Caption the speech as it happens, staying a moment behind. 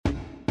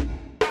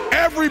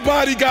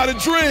Everybody got a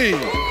dream.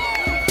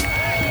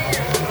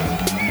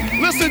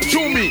 Listen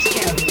to me.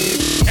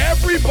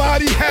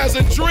 Everybody has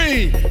a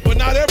dream, but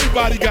not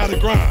everybody got a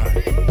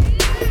grind.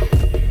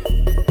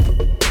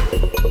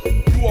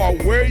 You are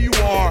where you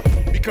are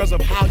because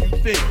of how you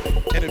think.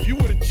 And if you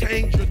were to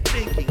change your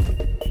thinking,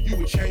 you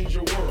would change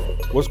your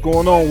world. What's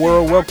going on,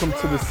 world? Welcome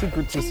to the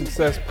Secret to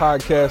Success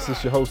podcast.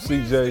 It's your host,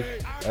 CJ,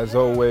 as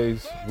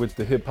always, with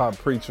the hip-hop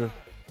preacher,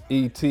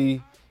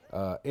 E.T.,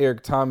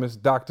 Eric Thomas,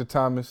 Dr.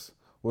 Thomas.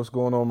 What's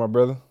going on, my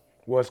brother?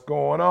 What's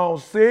going on,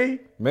 C?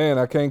 Man,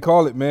 I can't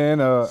call it, man.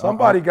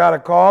 Somebody got to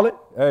call it.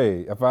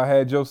 Hey, if I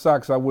had your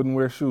socks, I wouldn't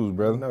wear shoes,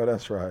 brother. No,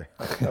 that's right.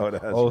 No,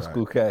 that's Old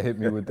school cat hit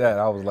me with that.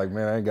 I was like,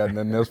 man, I ain't got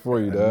nothing else for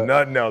you, dog.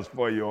 Nothing else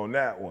for you on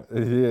that one.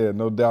 Yeah,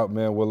 no doubt,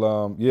 man.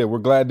 Well, we're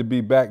glad to be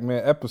back,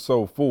 man.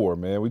 Episode 4,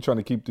 man. We're trying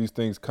to keep these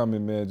things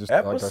coming, man. Just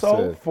like I said,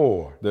 Episode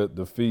 4.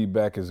 The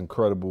feedback is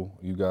incredible.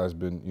 You guys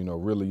been,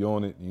 really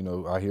on it.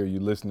 I hear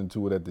you listening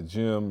to it at the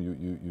gym.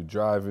 You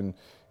driving.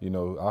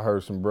 I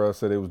heard some bros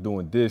say they was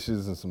doing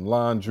dishes and some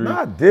laundry.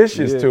 Not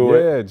dishes it.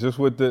 Yeah, just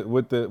with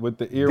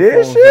the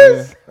earphones.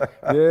 Dishes?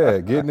 Yeah,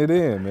 getting it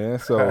in, man.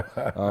 So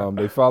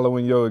they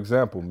following your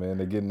example, man.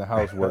 They getting the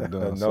housework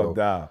done. No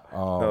doubt.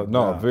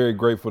 I'm very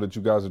grateful that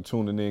you guys are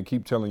tuning in.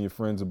 Keep telling your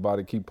friends about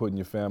it. Keep putting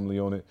your family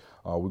on it.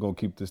 We're going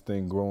to keep this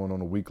thing growing on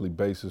a weekly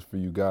basis for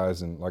you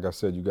guys. And like I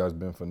said, you guys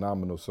been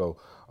phenomenal. So,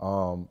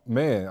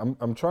 man,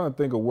 I'm trying to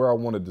think of where I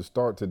wanted to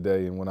start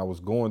today. And when I was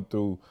going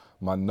through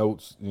my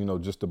notes,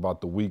 just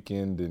about the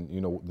weekend and,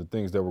 the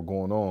things that were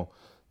going on,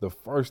 the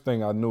first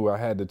thing I knew I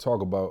had to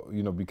talk about,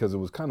 because it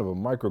was kind of a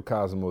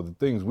microcosm of the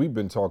things we've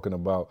been talking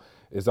about,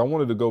 is I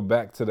wanted to go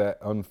back to that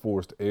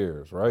unforced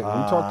errors, right?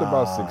 And we talked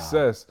about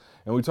success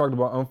and we talked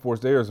about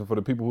unforced errors. And for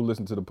the people who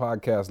listened to the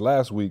podcast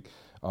last week,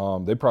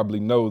 they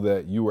probably know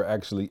that you were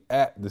actually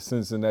at the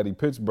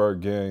Cincinnati-Pittsburgh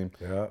game.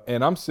 Yeah.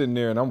 And I'm sitting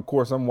there and of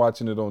course I'm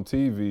watching it on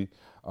TV.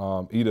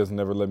 He doesn't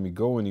never let me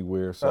go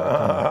anywhere, so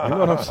I you know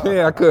what I'm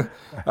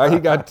saying? He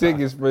got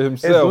tickets for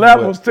himself. It's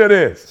levels to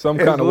this. Some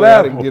kind of way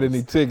I didn't get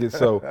any tickets,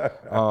 so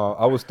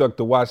I was stuck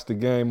to watch the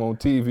game on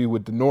TV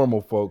with the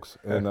normal folks.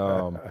 And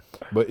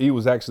but he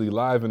was actually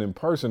live and in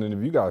person. And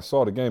if you guys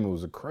saw the game, it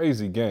was a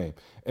crazy game.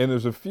 And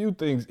there's a few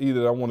things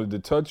that I wanted to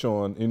touch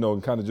on,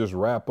 and kind of just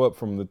wrap up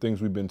from the things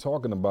we've been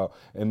talking about.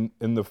 And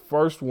the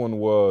first one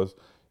was,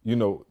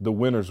 the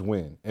winners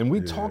win. And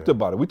we talked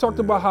about it. We talked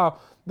about how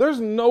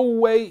there's no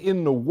way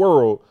in the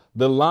world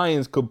the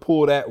Lions could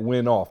pull that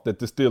win off that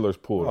the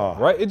Steelers pulled off,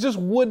 right? It just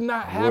would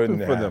not happen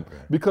for them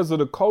because of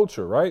the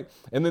culture, right?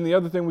 And then the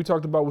other thing we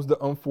talked about was the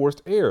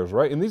unforced errors,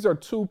 right? And these are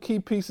two key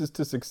pieces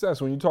to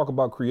success when you talk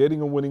about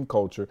creating a winning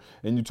culture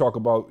and you talk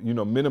about,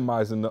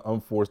 minimizing the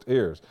unforced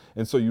errors.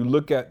 And so you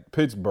look at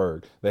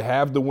Pittsburgh, they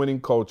have the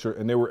winning culture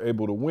and they were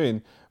able to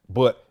win,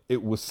 but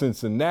it was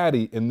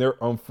Cincinnati and their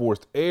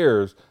unforced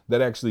errors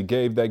that actually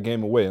gave that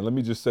game away. And let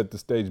me just set the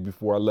stage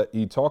before I let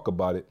E talk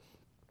about it.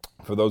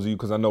 For those of you,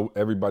 because I know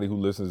everybody who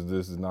listens to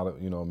this is not a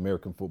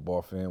American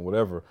football fan,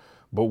 whatever.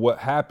 But what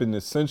happened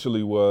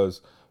essentially was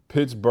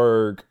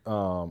Pittsburgh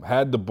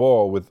had the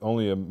ball with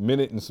only a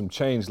minute and some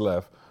change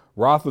left.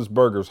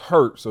 Roethlisberger's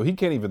hurt, so he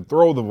can't even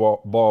throw the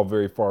ball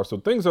very far. So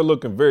things are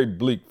looking very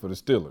bleak for the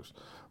Steelers,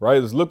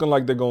 right? It's looking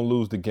like they're going to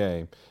lose the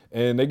game.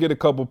 And they get a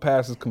couple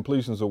passes,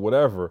 completions or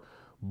whatever.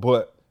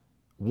 But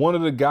one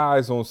of the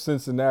guys on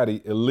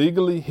Cincinnati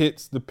illegally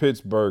hits the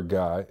Pittsburgh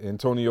guy,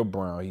 Antonio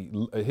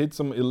Brown. He hits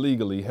him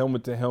illegally,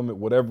 helmet to helmet,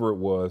 whatever it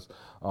was,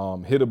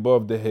 hit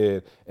above the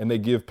head, and they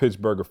give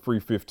Pittsburgh a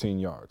free 15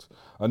 yards.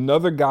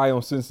 Another guy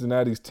on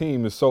Cincinnati's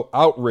team is so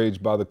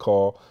outraged by the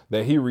call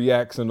that he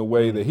reacts in a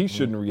way that he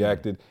shouldn't have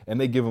reacted, and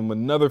they give him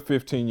another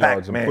 15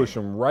 yards and push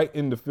him right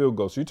into field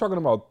goal. So you're talking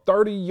about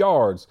 30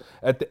 yards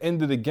at the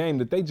end of the game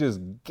that they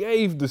just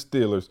gave the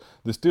Steelers.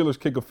 The Steelers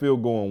kick a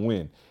field goal and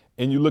win.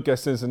 And you look at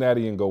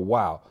Cincinnati and go,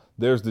 wow,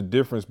 there's the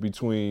difference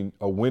between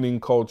a winning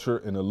culture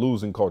and a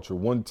losing culture.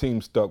 One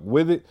team stuck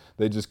with it.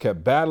 They just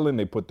kept battling.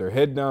 They put their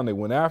head down. They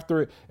went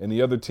after it. And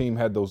the other team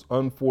had those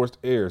unforced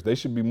errors. They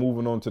should be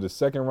moving on to the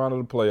second round of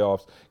the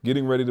playoffs,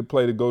 getting ready to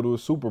play to go to a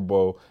Super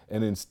Bowl.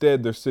 And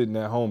instead, they're sitting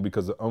at home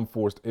because of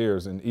unforced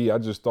errors. And I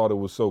just thought it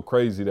was so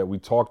crazy that we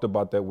talked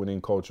about that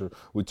winning culture.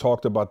 We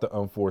talked about the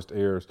unforced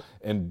errors.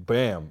 And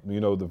bam,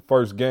 the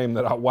first game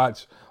that I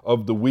watched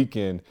of the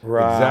weekend,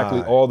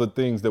 exactly all the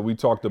things that we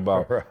talked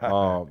about,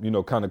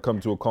 kind of come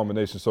to a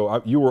culmination.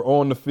 So you were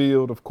on the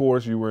field, of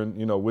course. You were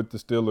with the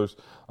Steelers.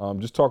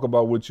 Just talk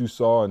about what you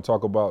saw and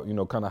talk about,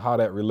 kind of how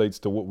that relates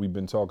to what we've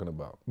been talking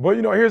about. Well,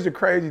 here's the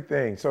crazy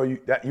thing. So you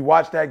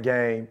watch that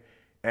game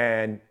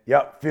and,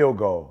 field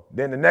goal.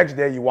 Then the next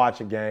day you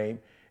watch a game.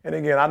 And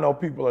again, I know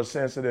people are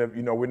sensitive.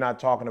 We're not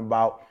talking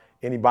about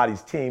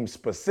anybody's team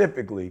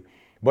specifically.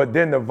 But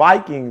then the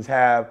Vikings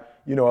have,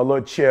 a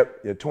little chip,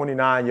 a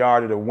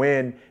 29-yarder to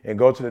win and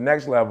go to the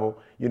next level,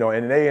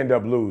 and they end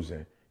up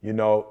losing,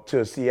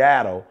 to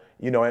Seattle,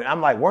 and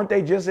I'm like, weren't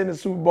they just in the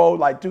Super Bowl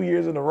like 2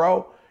 years in a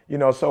row?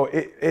 So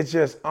it's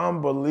just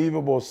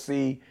unbelievable to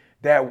see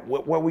that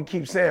what we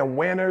keep saying,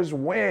 winners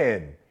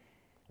win.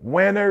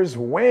 Winners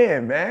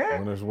win, man.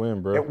 Winners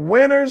win, bro. And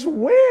winners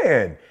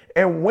win.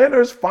 And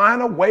winners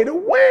find a way to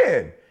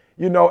win.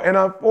 And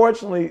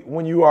unfortunately,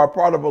 when you are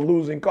part of a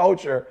losing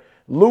culture,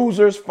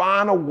 losers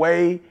find a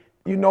way,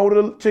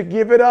 to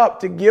give it up,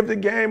 to give the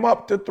game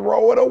up, to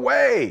throw it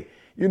away.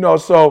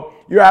 So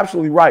you're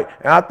absolutely right.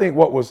 And I think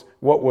what was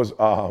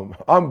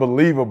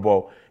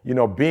unbelievable,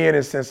 being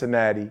in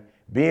Cincinnati,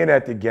 being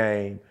at the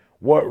game,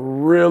 what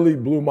really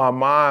blew my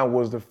mind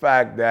was the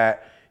fact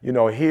that,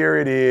 here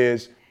it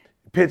is,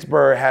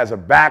 Pittsburgh has a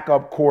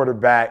backup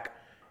quarterback,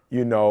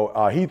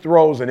 he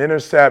throws an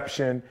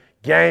interception,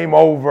 game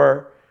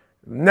over.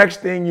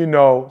 Next thing you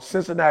know,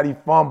 Cincinnati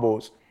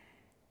fumbles,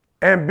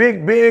 and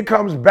Big Ben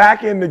comes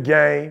back in the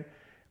game.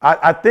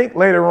 I think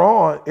later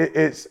on,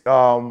 it's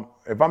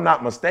if I'm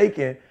not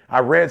mistaken, I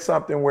read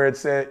something where it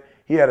said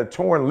he had a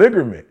torn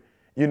ligament.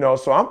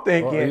 So I'm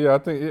thinking. Yeah, I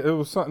think it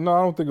was something. No,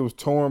 I don't think it was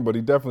torn, but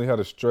he definitely had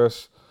a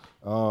stress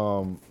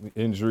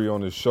injury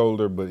on his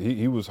shoulder. But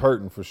he was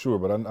hurting for sure.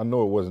 But I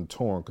know it wasn't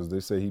torn because they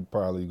say he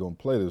probably going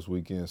to play this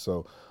weekend.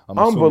 So I'm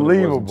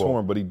assuming it wasn't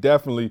torn. But he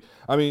definitely,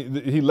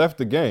 he left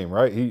the game,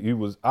 right? He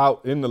was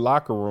out in the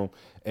locker room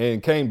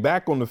and came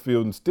back on the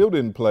field and still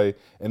didn't play.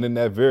 And in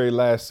that very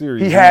last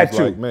series, he had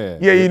to. Like, man,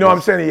 yeah, what I'm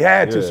saying? He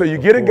had to. So you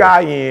get a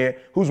guy in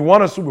who's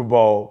won a Super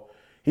Bowl.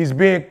 He's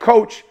being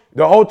coached.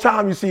 The whole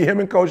time you see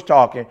him and Coach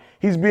talking,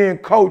 he's being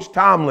Coach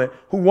Tomlin,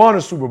 who won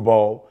a Super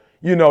Bowl.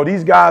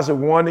 These guys have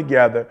won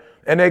together,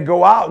 and they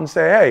go out and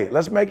say, hey,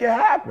 let's make it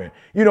happen.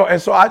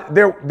 And so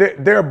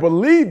they're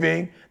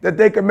believing that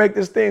they can make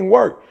this thing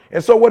work.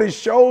 And so what it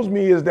shows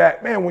me is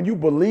that, man, when you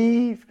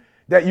believe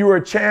that you're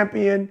a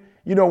champion,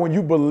 when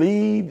you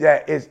believe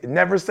that it's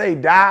never say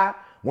die,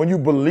 when you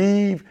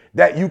believe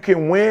that you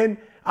can win,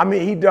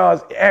 he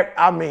does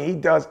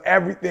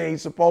everything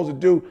he's supposed to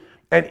do.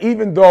 And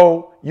even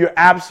though you're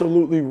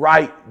absolutely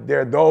right, there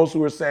are those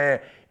who are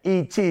saying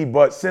E.T.,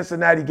 but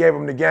Cincinnati gave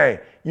him the game.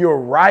 You're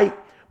right,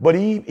 but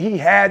he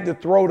had to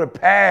throw the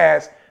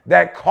pass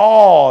that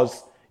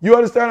caused, you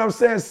understand what I'm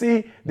saying?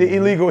 See, the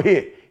illegal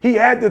hit. He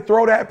had to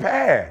throw that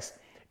pass.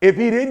 If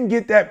he didn't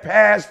get that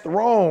pass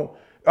thrown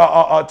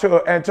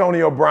to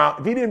Antonio Brown,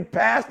 if he didn't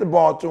pass the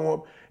ball to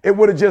him, it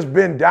would have just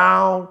been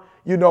down,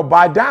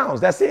 by downs.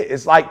 That's it.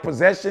 It's like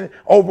possession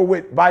over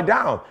with by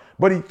downs.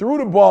 But he threw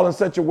the ball in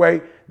such a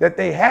way that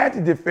they had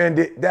to defend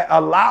it, that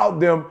allowed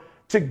them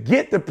to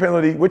get the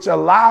penalty, which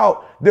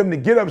allowed them to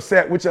get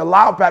upset, which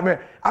allowed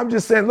Pat. I'm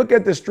just saying, look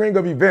at the string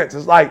of events.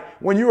 It's like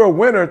when you're a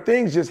winner,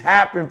 things just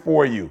happen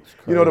for you.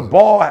 The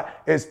ball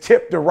is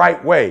tipped the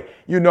right way.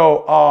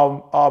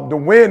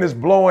 The wind is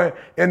blowing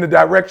in the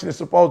direction it's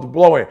supposed to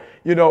blow in.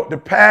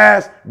 The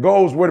pass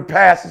goes where the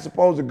pass is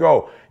supposed to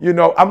go.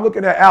 I'm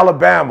looking at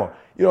Alabama.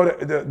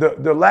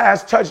 The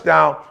last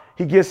touchdown,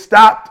 he gets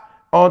stopped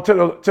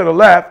to the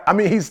left.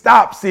 He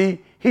stopped.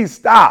 See, he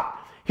stopped.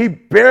 He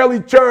barely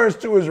turns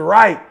to his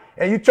right,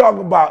 and you're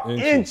talking about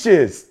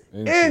inches.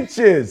 Like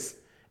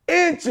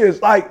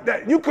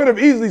that. You could have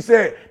easily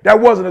said that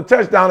wasn't a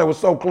touchdown. It was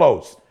so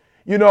close,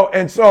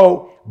 And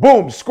so,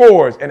 boom,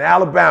 scores. And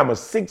Alabama,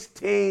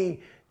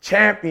 16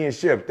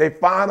 championships. They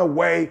find a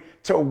way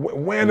to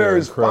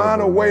winners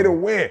find a way to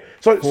win.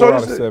 So 4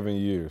 out of 7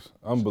 years,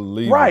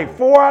 unbelievable. Right,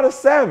 4 out of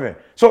 7.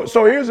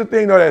 So here's the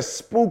thing though that's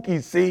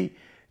spooky. See,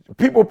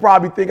 people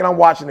probably thinking I'm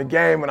watching the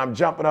game and I'm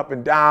jumping up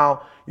and down.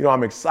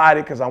 I'm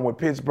excited because I'm with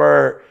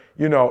Pittsburgh.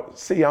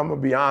 See, I'm going to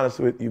be honest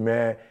with you,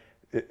 man.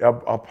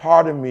 A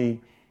part of me,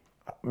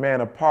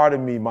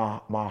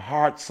 my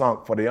heart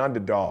sunk for the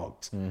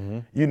underdogs.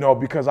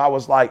 Because I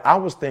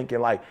was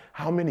thinking,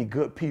 how many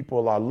good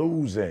people are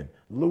losing?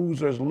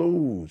 Losers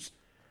lose.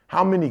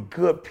 How many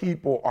good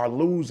people are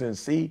losing?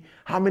 See,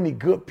 how many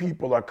good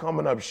people are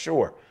coming up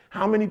short?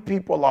 How many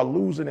people are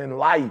losing in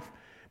life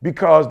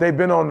because they've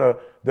been on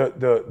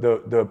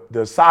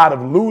the side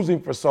of losing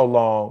for so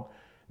long?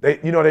 They've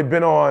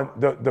been on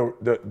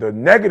the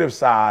negative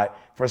side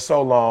for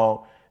so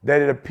long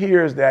that it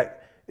appears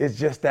that it's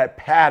just that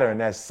pattern,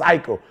 that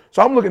cycle.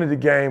 So I'm looking at the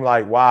game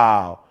like,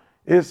 wow,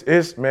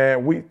 it's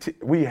man,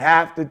 we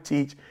have to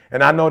teach,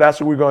 and I know that's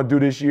what we're going to do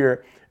this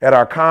year at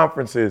our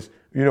conferences.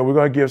 We're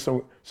going to give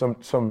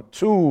some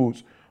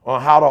tools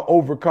on how to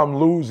overcome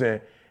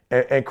losing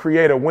and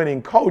create a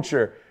winning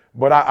culture.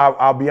 But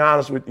I'll be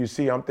honest with you.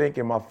 See, I'm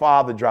thinking my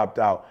father dropped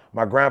out,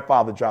 my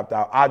grandfather dropped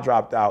out, I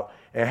dropped out.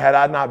 And had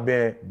I not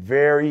been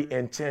very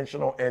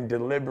intentional and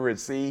deliberate,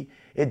 see,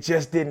 it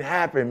just didn't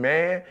happen,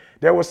 man.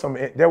 There was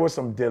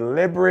some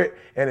deliberate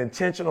and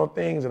intentional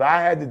things that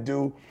I had to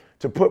do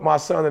to put my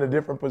son in a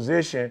different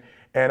position.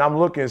 And I'm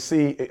looking,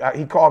 see,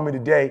 he called me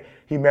today.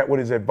 He met with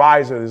his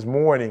advisor this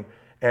morning,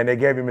 and they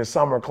gave him his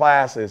summer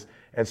classes.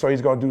 And so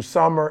he's going to do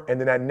summer, and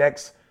then that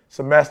next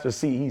semester,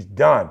 see, he's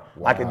done.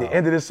 Wow. Like at the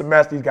end of this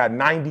semester, he's got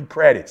 90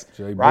 credits,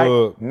 right?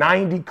 Book.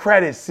 90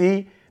 credits,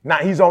 see? Now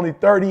he's only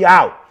 30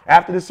 out.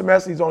 After this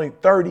semester, he's only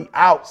 30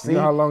 out, see? You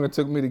know how long it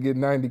took me to get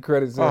 90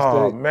 credits in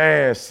Oh, state?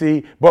 man,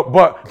 see?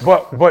 But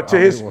to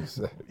his,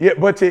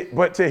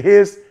 but to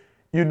his,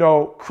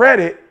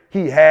 credit,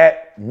 he had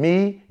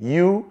me,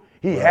 you,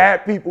 He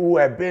had people who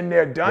had been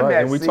there, done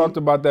that. And we talked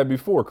about that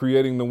before,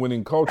 creating the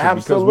winning culture.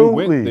 Absolutely.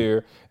 Because we went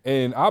there,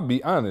 and I'll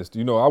be honest,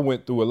 I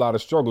went through a lot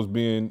of struggles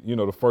being,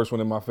 the first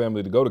one in my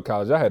family to go to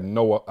college. I had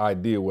no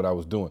idea what I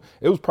was doing.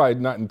 It was probably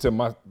not until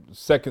my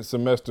second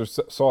semester,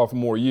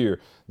 sophomore year,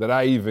 that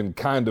I even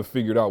kind of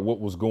figured out what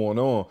was going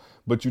on.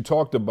 But you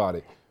talked about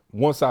it.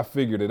 Once I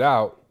figured it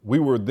out, we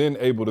were then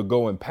able to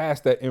go and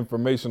pass that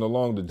information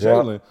along to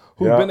Jalen,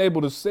 who's been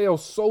able to sail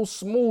so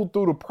smooth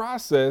through the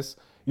process,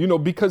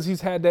 because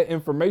he's had that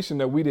information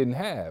that we didn't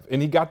have.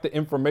 And he got the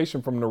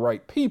information from the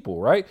right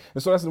people, right?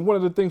 And so that's one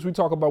of the things we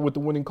talk about with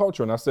the winning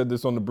culture. And I said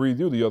this on the Breathe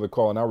You the other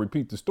call, and I'll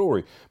repeat the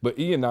story. But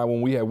E and I,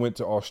 when we went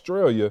to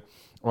Australia,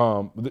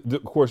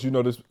 of course,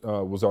 this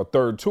was our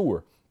third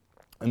tour.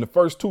 And the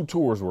first 2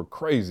 tours were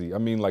crazy. I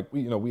mean,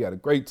 we had a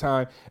great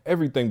time,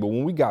 everything. But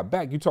when we got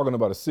back, you're talking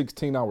about a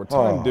 16-hour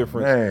time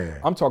difference. Man.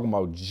 I'm talking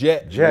about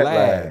jet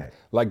lag.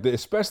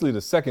 Especially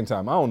the second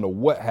time. I don't know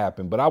what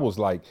happened, but I was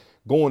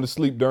going to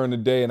sleep during the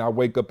day, and I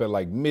wake up at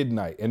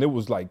midnight, and it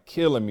was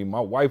killing me. My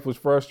wife was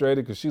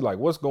frustrated because she's like,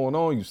 what's going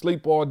on? You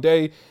sleep all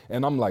day?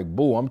 And I'm like,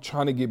 boo, I'm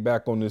trying to get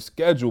back on this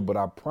schedule, but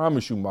I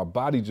promise you, my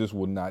body just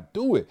would not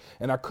do it.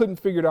 And I couldn't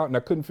figure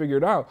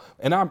it out,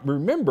 And I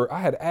remember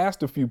I had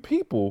asked a few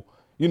people,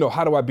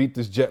 how do I beat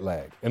this jet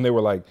lag? And they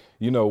were like,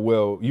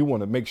 well, you want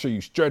to make sure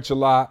you stretch a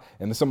lot.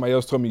 And then somebody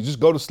else told me, just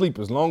go to sleep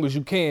as long as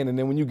you can. And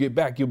then when you get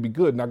back, you'll be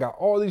good. And I got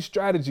all these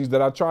strategies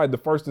that I tried the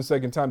first and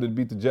second time to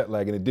beat the jet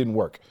lag, and it didn't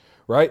work.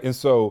 Right. And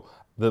so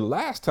the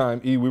last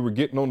time, E, we were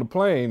getting on the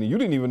plane, and you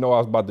didn't even know I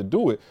was about to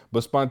do it.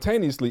 But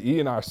spontaneously, E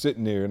and I are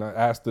sitting there, and I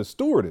asked the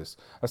stewardess,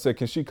 I said,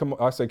 can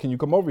you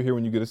come over here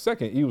when you get a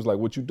second? E was like,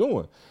 what you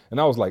doing?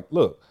 And I was like,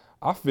 look,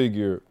 I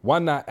figure, why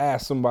not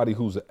ask somebody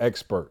who's an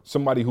expert,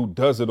 somebody who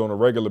does it on a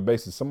regular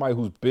basis, somebody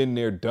who's been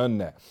there, done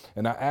that.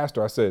 And I asked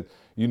her, I said,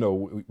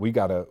 we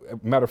got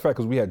matter of fact,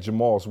 because we had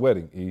Jamal's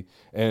wedding, E,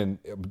 and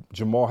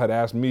Jamal had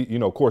asked me,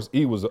 of course,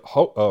 E was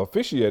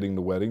officiating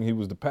the wedding. He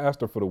was the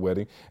pastor for the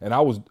wedding, and I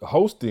was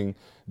hosting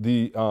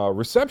the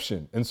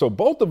reception. And so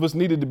both of us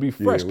needed to be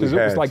fresh because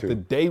it was the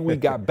day we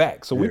got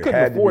back. So we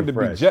couldn't afford to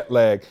be jet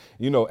lagged,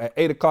 at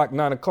 8 o'clock,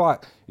 9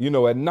 o'clock,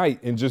 at night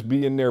and just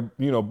be in there,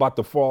 about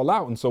to fall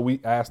out. And so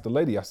we asked the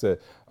lady, I said,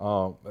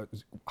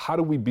 how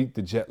do we beat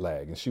the jet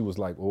lag? And she was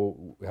like,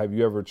 well, have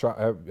you ever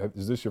tried,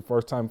 is this your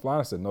first time flying?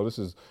 I said, no, this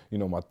is,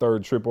 my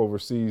third trip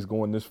overseas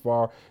going this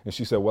far. And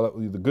she said, well,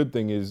 the good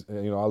thing is,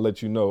 I'll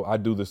let you know, I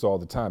do this all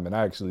the time, and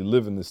I actually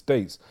live in the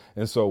States.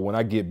 And so when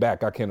I get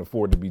back, I can't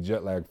afford to be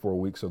jet lagged for a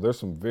week. So there's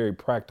some very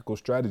practical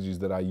strategies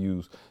that I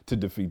use to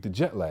defeat the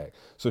jet lag.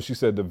 So she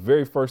said, the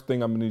very first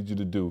thing I'm gonna need you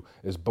to do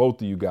is,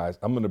 both of you guys,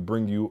 I'm gonna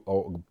bring you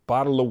a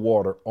bottle of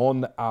water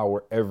on the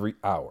hour every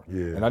hour.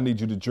 Yeah. And I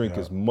need you to drink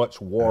as much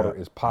water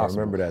as possible.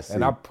 I remember that.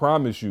 And I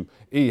promise you,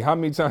 E, how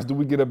many times do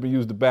we get up and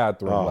use the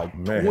bathroom?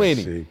 20.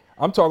 See.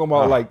 I'm talking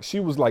about she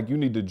was like, you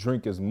need to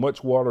drink as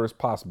much water as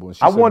possible. And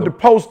she said, wanted to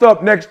post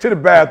up next to the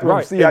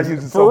bathroom, see I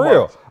use it so much. For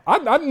real.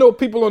 I know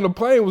people on the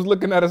plane was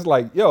looking at us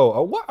like,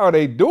 yo, what are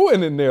they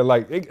doing in there?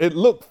 It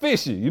looked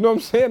fishy. You know what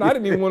I'm saying? I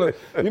didn't even want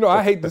to,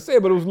 I hate to say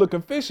it, but it was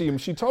looking fishy. And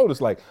she told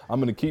us, I'm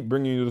going to keep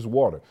bringing you this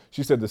water.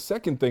 She said, the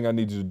second thing I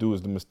need you to do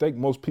is the mistake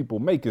most people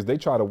make is they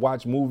try to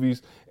watch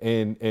movies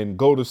and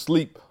go to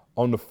sleep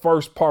on the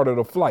first part of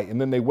the flight,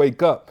 and then they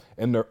wake up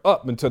and they're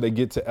up until they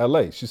get to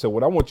LA. She said,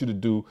 what I want you to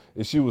do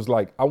is, she was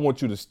like, I want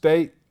you to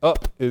stay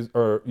up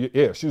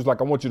she was like,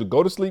 I want you to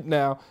go to sleep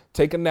now,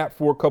 take a nap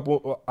for a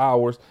couple of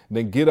hours, and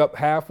then get up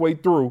halfway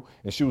through.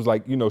 And she was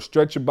like,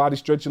 stretch your body,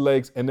 stretch your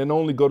legs, and then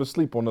only go to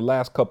sleep on the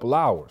last couple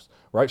hours,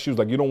 right? She was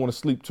like, you don't want to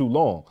sleep too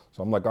long.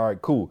 So I'm like, all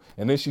right, cool.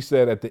 And then she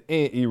said at the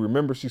end,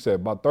 remember, she said,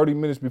 about 30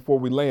 minutes before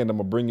we land, I'm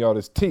gonna bring y'all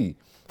this tea.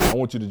 I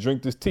want you to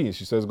drink this tea. And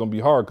she says it's gonna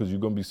be hard because you're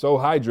gonna be so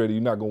hydrated,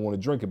 you're not gonna want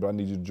to drink it, but I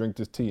need you to drink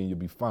this tea and you'll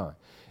be fine.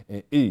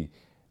 And E,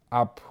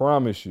 I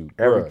promise you,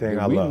 everything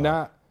I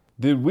love.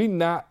 Did we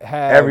not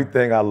have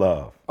everything I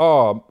love?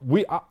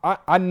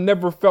 I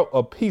never felt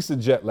a piece of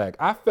jet lag.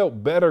 I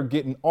felt better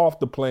getting off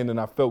the plane than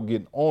I felt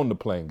getting on the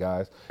plane,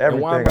 guys.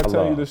 And why am I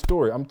telling you this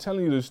story? I'm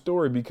telling you this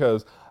story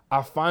because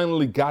I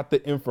finally got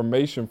the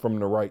information from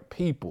the right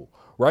people.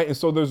 Right. And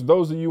so there's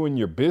those of you in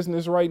your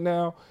business right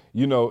now,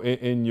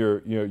 in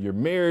your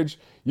marriage,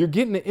 you're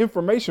getting the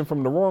information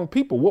from the wrong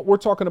people. What we're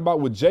talking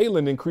about with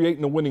Jalen and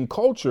creating a winning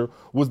culture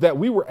was that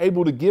we were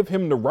able to give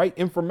him the right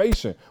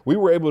information. We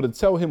were able to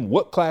tell him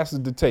what classes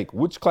to take,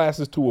 which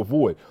classes to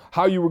avoid,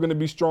 how you were going to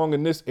be strong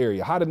in this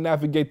area, how to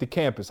navigate the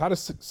campus, how to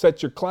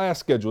set your class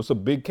schedule. It's a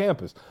big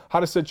campus. How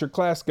to set your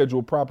class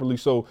schedule properly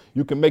so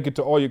you can make it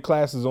to all your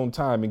classes on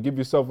time and give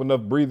yourself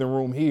enough breathing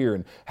room here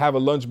and have a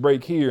lunch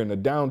break here and a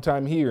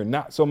downtime here and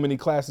not so many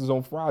classes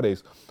on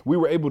Fridays. We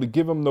were able to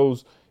give him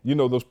those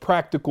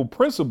practical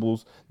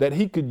principles that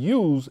he could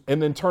use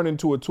and then turn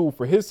into a tool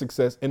for his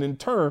success. And in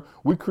turn,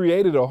 we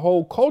created a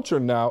whole culture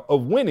now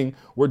of winning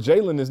where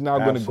Jalen is now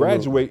going to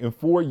graduate in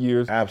 4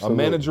 years, a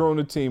manager on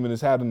the team, and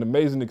has had an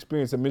amazing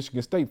experience at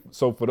Michigan State.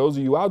 So for those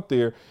of you out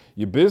there,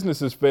 your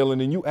business is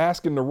failing and you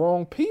asking the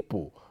wrong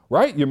people.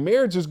 right? Your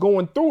marriage is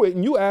going through it,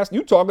 and you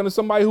talking to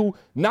somebody who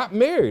not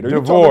married, or you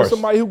talking to Divorced.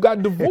 somebody who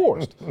got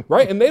divorced,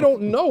 right? And they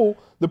don't know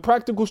the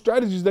practical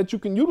strategies that you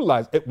can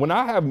utilize. When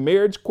I have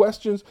marriage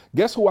questions,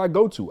 guess who I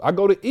go to? I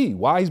go to E.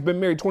 Why? He's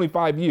been married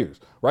 25 years,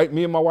 right?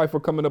 Me and my wife are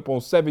coming up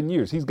on 7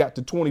 years. He's got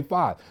to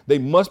 25. They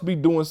must be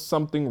doing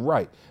something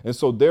right. And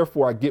so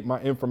therefore I get my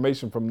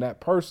information from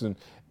that person.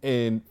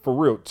 And for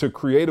real, to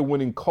create a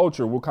winning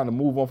culture, we'll kind of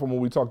move on from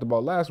what we talked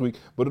about last week.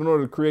 But in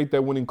order to create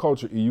that winning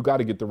culture, you got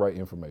to get the right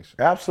information.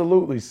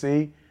 Absolutely.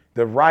 See,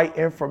 the right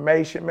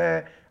information,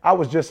 man. I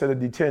was just at a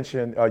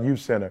detention youth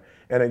center,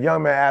 and a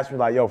young man asked me,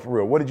 like, yo, for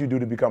real, what did you do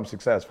to become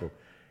successful?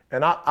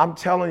 And I'm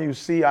telling you,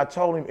 see, I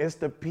told him it's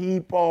the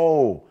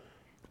people.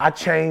 I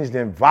changed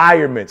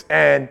environments.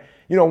 And,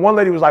 you know, one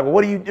lady was like, well,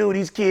 what do you do?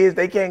 These kids,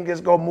 they can't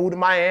just go move to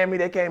Miami.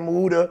 They can't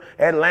move to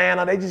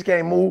Atlanta. They just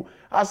can't move.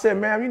 I said,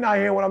 ma'am, you're not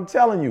hearing what I'm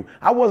telling you.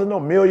 I wasn't no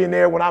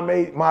millionaire when I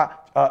made my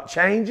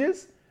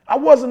changes. I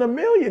wasn't a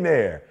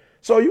millionaire.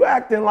 So you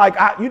acting like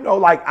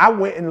I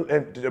went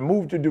and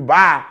moved to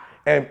Dubai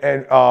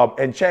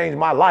and changed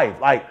my life.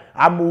 Like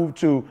I moved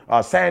to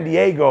San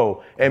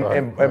Diego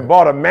and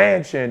bought a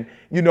mansion,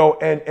 you know,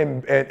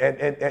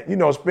 and you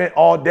know, spent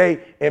all day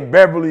in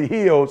Beverly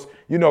Hills,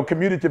 you know,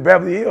 commuted to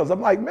Beverly Hills. I'm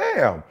like,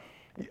 ma'am,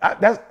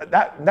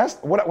 that's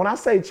what when I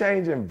say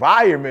change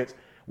environments,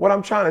 what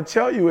I'm trying to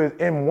tell you is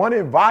in one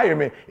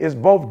environment is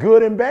both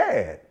good and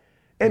bad.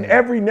 In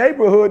every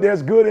neighborhood,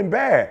 there's good and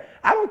bad.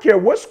 I don't care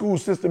what school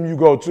system you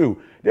go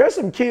to. There's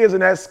some kids in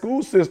that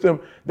school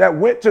system that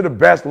went to the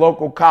best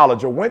local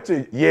college or went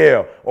to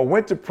Yale or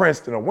went to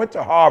Princeton or went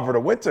to Harvard or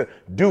went to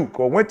Duke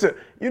or went to,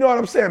 you know what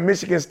I'm saying,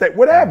 Michigan State,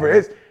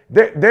 whatever.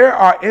 There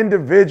are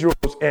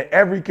individuals in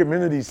every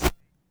community.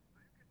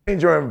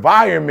 Change your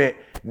environment.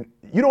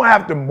 You don't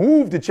have to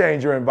move to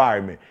change your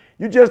environment.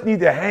 You just need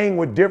to hang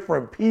with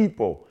different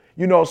people.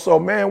 You know, so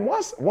man,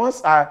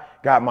 once I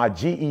got my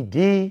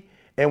GED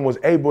and was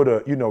able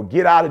to, you know,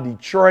 get out of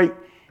Detroit,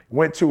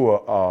 went to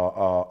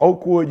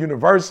Oakwood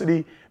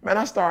University, man,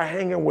 I started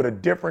hanging with a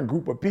different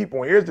group of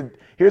people. And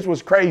here's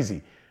what's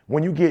crazy.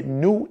 When you get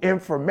new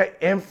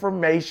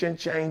information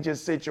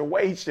changes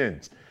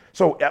situations.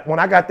 So when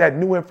I got that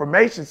new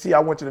information, see, I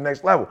went to the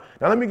next level.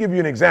 Now, let me give you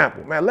an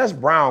example. Man, Les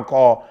Brown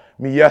called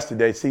me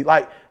yesterday. See,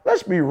 like,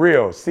 let's be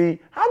real. See,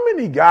 how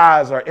many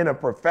guys are in a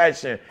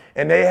profession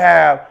and they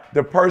have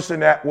the person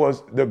that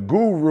was the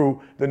guru,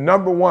 the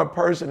number one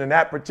person in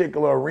that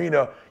particular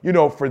arena, you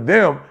know, for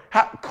them,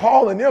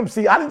 calling them.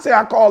 See, I didn't say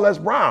I called Les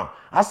Brown.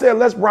 I said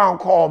Les Brown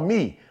called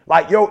me.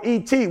 Like, yo,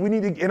 E.T., we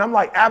need to, and I'm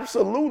like,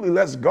 absolutely,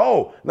 let's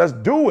go. Let's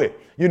do it.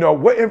 You know,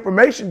 what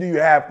information do you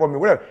have for me?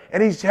 Whatever.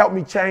 And he's helped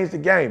me change the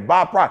game.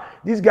 Bob Pryor.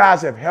 These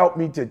guys have helped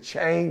me to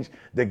change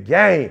the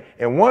game.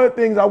 And one of the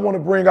things I want to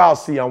bring out,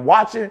 see, I'm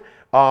watching,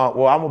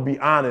 well, I'm going to be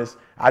honest.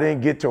 I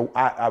didn't get to,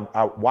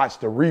 I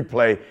watched the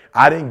replay.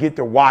 I didn't get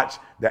to watch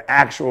the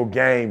actual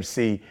game,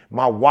 see.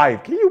 My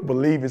wife, can you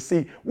believe it?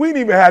 See, we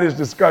didn't even have this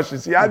discussion.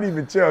 See, I didn't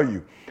even tell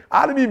you.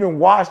 I didn't even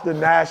watch the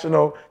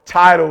national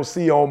title,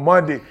 see, on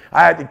Monday.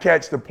 I had to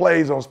catch the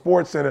plays on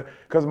SportsCenter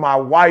because my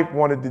wife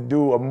wanted to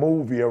do a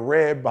movie, a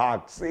red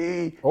box,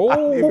 see.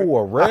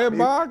 A red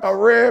box? A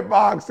red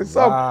box. It's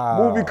some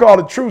movie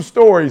called A True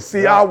Story.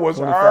 See, I was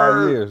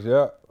 25 years,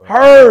 yeah.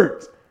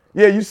 Hurt.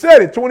 Yeah, you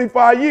said it,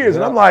 25 years.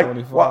 Yeah, and I'm like,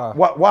 25.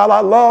 while I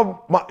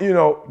love, my, you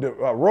know, the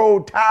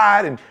Roll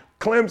Tide and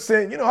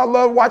Clemson, you know, I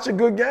love watching a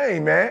good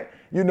game, man.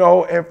 You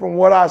know, and from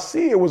what I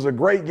see, it was a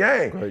great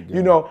game.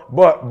 You know,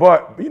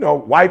 but you know,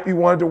 wifey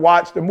wanted to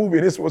watch the movie,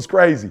 and this was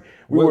crazy.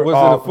 Was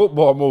it a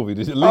football movie?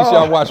 At least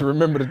y'all watch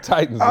Remember the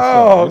Titans. You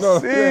know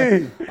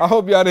see. I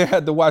hope y'all didn't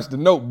have to watch The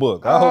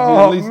Notebook. I hope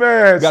you at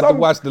least got to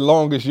watch The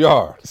Longest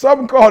Yard.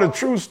 Something called A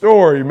True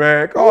Story,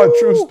 man. Call it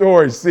True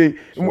Story. See,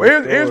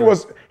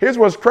 here's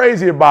what's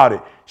crazy about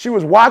it. She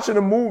was watching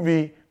a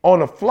movie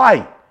on a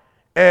flight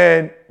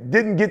and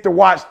didn't get to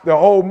watch the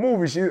whole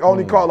movie. She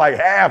only caught like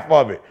half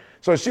of it.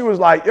 So she was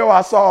like, yo,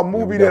 I saw a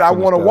movie that I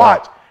want to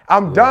watch.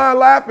 I'm dying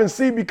laughing,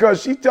 see,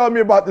 because she's telling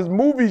me about this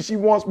movie she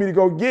wants me to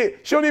go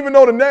get. She don't even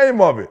know the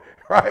name of it,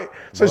 right?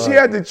 So she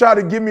had to try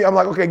to give me, I'm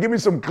like, okay, give me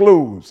some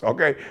clues,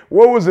 okay?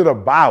 What was it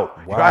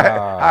about?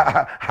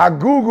 Wow. I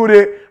Googled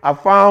it, I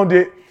found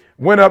it,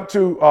 went up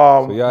to...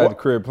 so y'all at the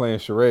crib playing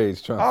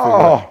charades trying to figure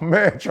out. Oh,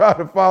 man, trying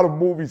to find a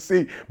movie,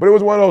 see. But it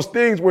was one of those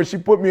things where she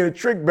put me in a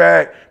trick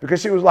bag because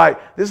she was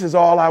like, this is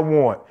all I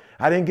want.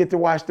 I didn't get to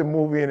watch the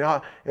movie,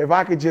 and if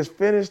I could just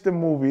finish the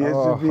movie, it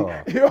should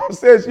be, you know what I'm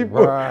saying?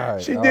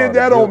 She did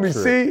that on me,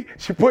 see?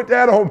 She put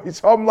that on me.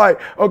 So I'm like,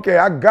 okay,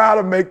 I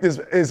gotta make this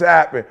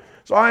happen.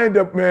 So I end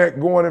up, man,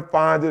 going and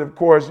find it. Of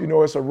course, you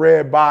know, it's a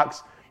red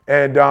box,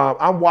 and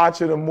I'm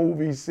watching a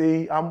movie,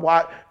 see?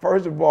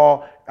 First of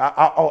all,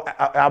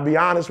 I'll be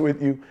honest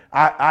with you,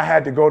 I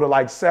had to go to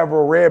like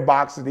several red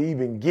boxes to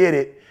even get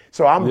it.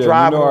 So I'm Yeah,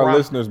 driving you know our around.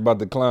 listeners about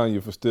to clown you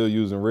for still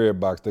using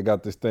Redbox. They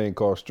got this thing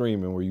called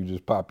streaming where you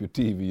just pop your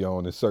TV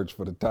on and search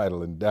for the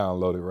title and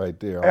download it right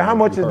there. And how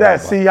much is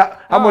that? See,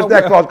 how much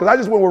that cost? Because I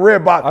just went with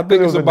Redbox. I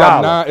think it it's was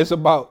about $1. It's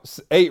about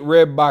 8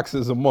 red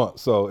boxes a month.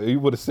 So you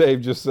would have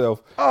saved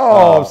yourself.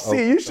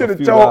 You should have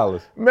told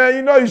dollars.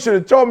 Man, you should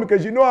have told me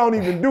because I don't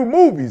even do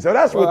movies. So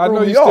that's what I threw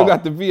know me you still off.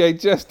 got the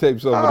VHS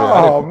tapes over there.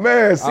 Oh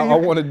man, see, I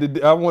wanted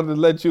to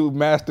let you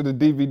master the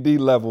DVD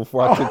level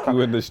before I took you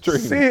in the stream.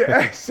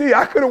 See,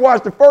 I could have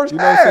watched the first You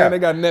know half. what I'm saying? They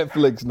got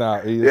Netflix now.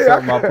 It's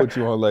something I'll put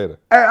you on later.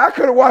 Hey, I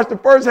could have watched the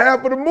first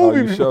half of the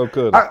movie. You sure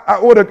could.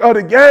 Or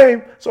the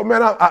game. So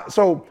man,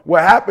 so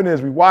what happened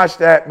is we watched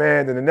that,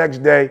 man. Then the next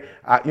day,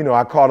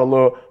 I caught a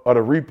little of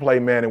the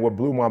replay, man. And what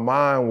blew my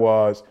mind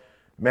was,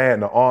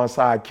 man, the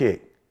onside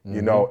kick.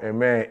 And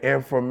man,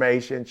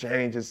 information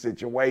changes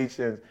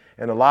situations.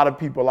 And a lot of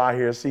people out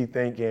here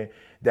thinking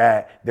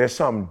that there's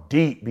something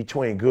deep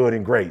between good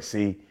and great.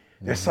 See,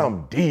 there's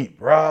something deep,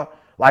 bruh.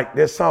 Like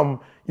there's some,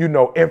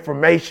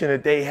 information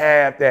that they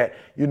have that,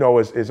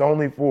 is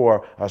only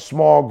for a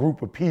small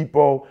group of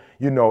people.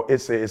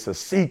 It's a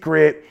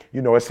secret,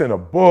 it's in a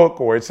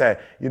book or it's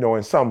at,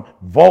 in some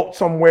vault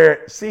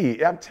somewhere.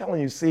 See, I'm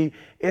telling you,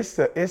 it's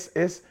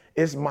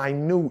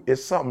minute.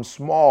 It's something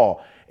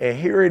small. And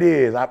here it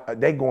is.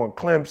 They going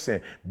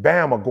Clemson,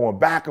 Bama going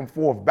back and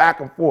forth, back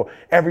and forth.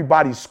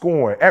 Everybody's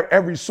scoring.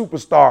 Every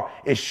superstar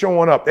is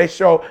showing up. They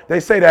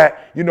say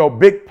that,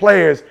 big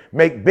players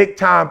make big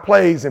time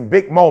plays in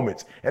big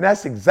moments. And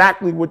that's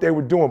exactly what they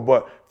were doing.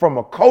 But from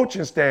a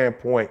coaching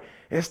standpoint,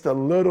 it's the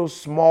little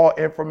small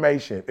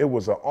information. It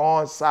was an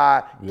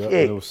onside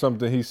kick. It was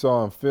something he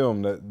saw in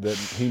film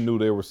that he knew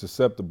they were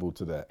susceptible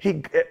to that.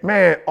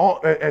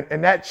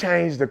 And that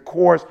changed the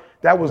course.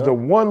 That was the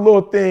one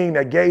little thing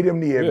that gave them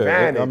the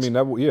advantage. I mean,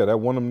 that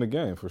won them the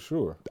game for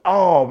sure.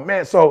 Oh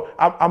man, so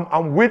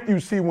I'm with you.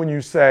 See, when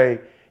you say,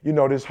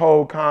 this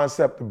whole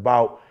concept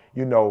about,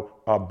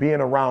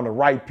 being around the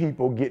right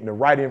people, getting the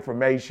right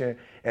information,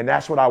 and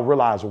that's what I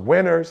realized.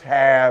 Winners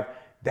have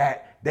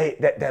that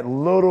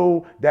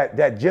little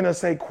je ne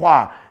sais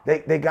quoi.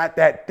 They got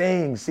that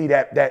thing. See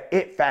that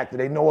it factor.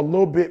 They know a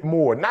little bit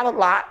more, not a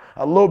lot,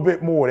 a little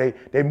bit more.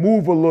 They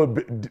move a little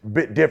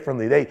bit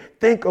differently. They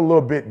think a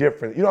little bit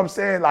different. You know what I'm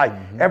saying? Like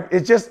and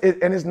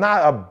it's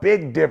not a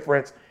big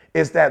difference.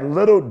 It's that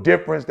little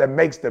difference that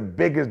makes the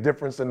biggest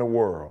difference in the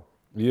world.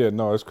 Yeah,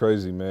 no, it's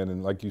crazy, man.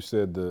 And like you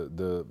said,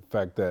 the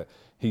fact that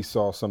he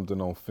saw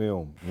something on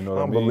film, you know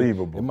what I mean?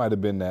 Unbelievable. It might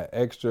have been that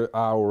extra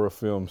hour of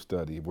film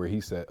study where he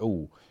said,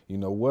 oh, you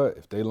know what?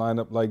 If they line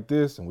up like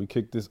this and we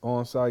kick this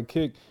onside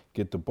kick,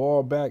 get the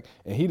ball back.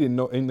 And he didn't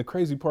know. And the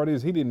crazy part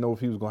is he didn't know if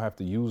he was going to have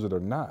to use it or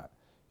not.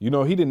 He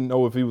didn't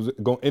know if he was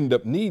going to end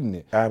up needing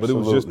it. Absolutely. But it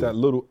was just that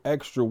little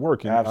extra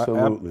work. And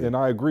Absolutely.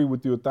 I agree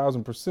with you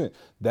 1,000%.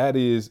 That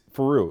is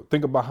for real.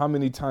 Think about how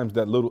many times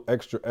that little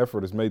extra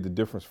effort has made the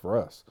difference for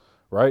us.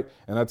 Right?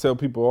 And I tell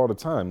people all the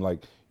time,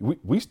 like,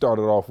 we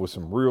started off with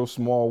some real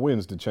small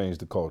wins to change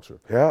the culture.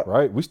 Yeah.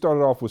 Right? We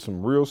started off with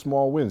some real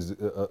small wins,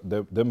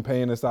 them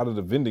paying us out of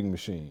the vending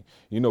machine,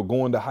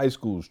 going to high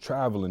schools,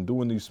 traveling,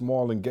 doing these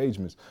small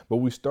engagements. But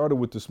we started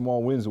with the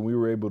small wins and we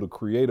were able to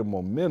create a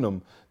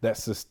momentum that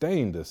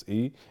sustained us,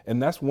 E.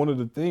 And that's one of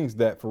the things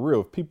that, for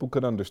real, if people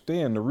could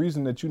understand, the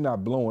reason that you're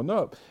not blowing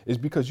up is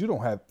because you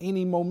don't have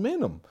any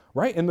momentum.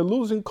 Right? In the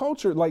losing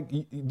culture,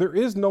 there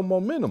is no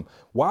momentum.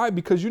 Why?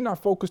 Because you're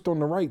not focused on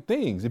the right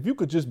things. If you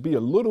could just be a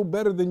little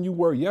better than you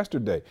were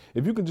yesterday,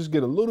 if you could just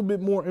get a little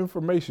bit more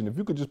information, if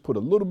you could just put a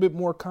little bit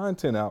more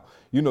content out,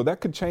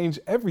 that could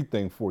change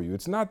everything for you.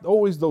 It's not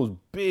always those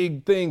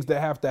big things that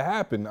have to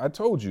happen. I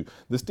told you,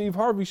 the Steve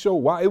Harvey show,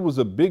 while it was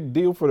a big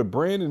deal for the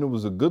brand and it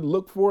was a good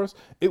look for us,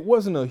 it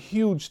wasn't a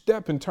huge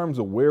step in terms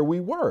of where we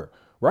were.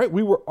 Right?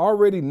 We were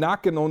already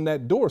knocking on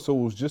that door. So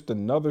it was just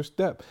another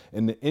step.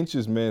 And the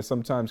inches, man,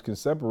 sometimes can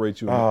separate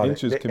you. And the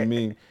inches can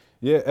mean,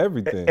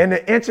 everything. And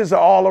the inches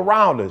are all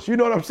around us. You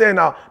know what I'm saying?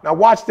 Now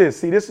watch this.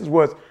 See, this is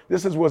what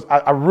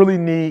I really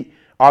need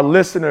our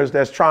listeners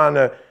that's trying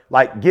to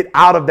get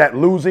out of that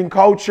losing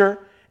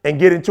culture and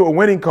get into a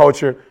winning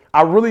culture.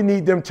 I really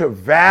need them to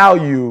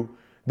value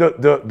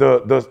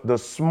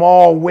the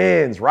small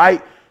wins,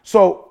 right?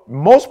 So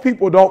most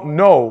people don't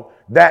know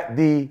that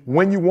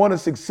when you want to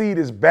succeed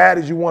as bad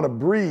as you want to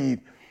breathe,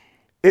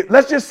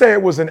 let's just say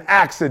it was an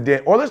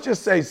accident, or let's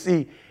just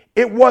say,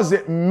 it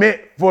wasn't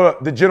meant for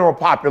the general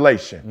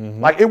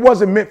population. Mm-hmm. It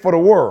wasn't meant for the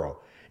world.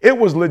 It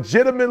was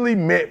legitimately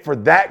meant for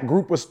that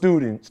group of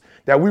students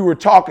that we were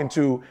talking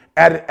to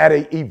at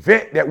an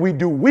event that we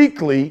do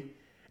weekly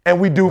and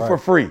we do for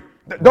free.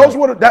 Those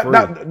were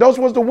those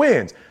was the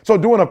wins. So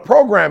doing a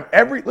program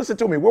listen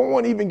to me, we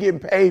weren't even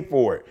getting paid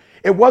for it.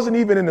 It wasn't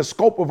even in the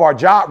scope of our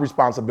job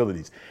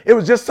responsibilities. It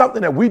was just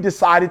something that we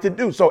decided to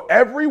do. So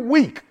every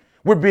week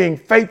we're being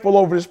faithful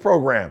over this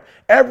program.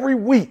 Every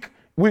week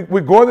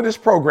we're going to this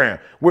program.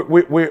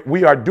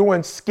 We are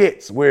doing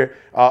skits. We're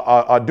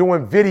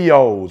doing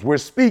videos. We're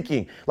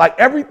speaking.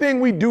 Everything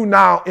we do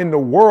now in the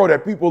world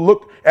that people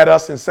look at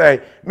us and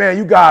say, man,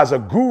 you guys are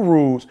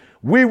gurus.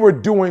 We were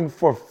doing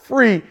for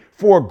free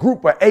for a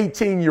group of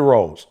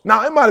 18-year-olds.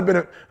 Now, it might have been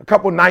a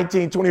couple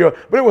 19, 20-year-olds,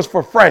 but it was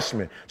for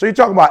freshmen. So you're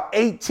talking about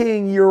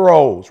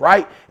 18-year-olds,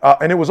 right?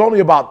 And it was only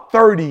about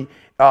 30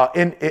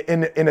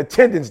 in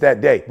attendance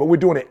that day. But we're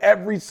doing it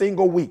every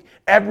single week.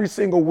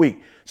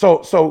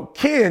 So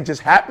Ken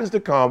just happens to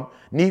come,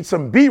 need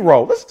some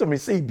B-roll. Listen to me,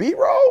 see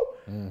B-roll?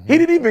 Mm-hmm. He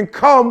didn't even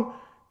come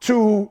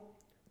to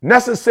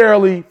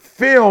necessarily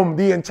film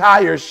the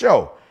entire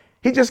show.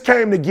 He just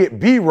came to get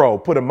B-roll,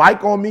 put a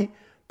mic on me,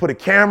 put a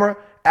camera,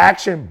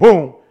 action,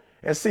 boom.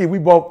 And see, we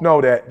both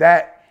know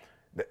that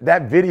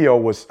video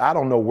was, I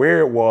don't know where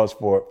it was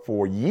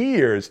for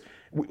years.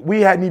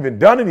 We hadn't even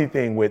done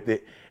anything with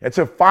it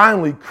until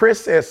finally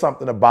Chris said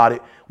something about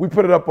it. We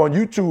put it up on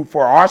YouTube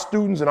for our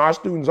students and our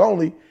students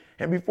only.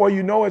 And before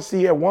you know it,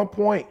 see, at one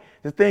point,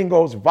 the thing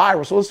goes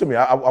viral. So listen to me.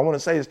 I want to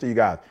say this to you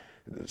guys.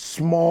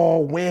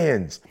 Small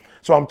wins.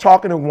 So I'm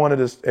talking to one of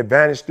the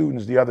Advantage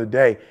students the other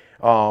day.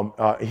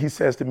 He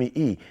says to me,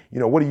 E,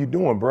 what are you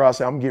doing, bro? I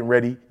said, I'm getting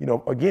ready,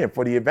 again,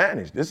 for the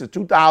Advantage. This is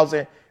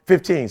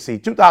 2015, see,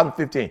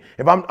 2015.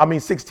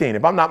 16.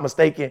 If I'm not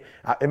mistaken,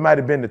 it might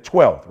have been the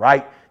 12th,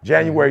 right?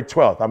 January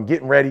 12th. I'm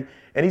getting ready.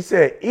 And he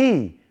said,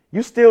 E,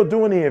 you still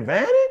doing the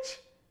Advantage?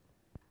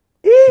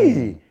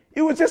 E,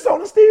 you was just on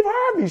the Steve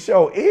Harvey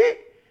show, E.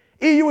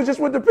 E, you was just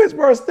with the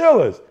Pittsburgh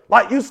Steelers.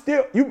 Like,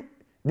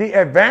 the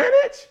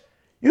Advantage?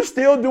 You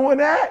still doing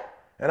that?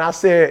 And I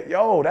said,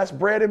 yo, that's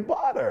bread and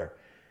butter.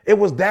 It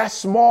was that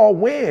small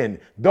win,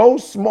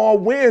 those small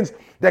wins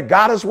that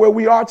got us where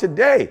we are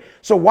today.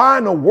 So why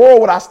in the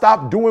world would I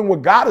stop doing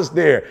what got us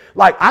there?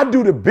 Like, I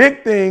do the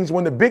big things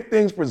when the big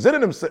things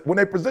present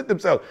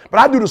themselves, but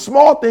I do the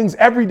small things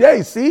every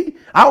day. See,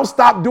 I don't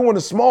stop doing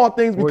the small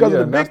things because of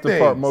the big things. That's the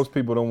part most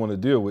people don't want to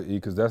deal with, E,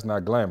 because that's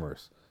not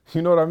glamorous.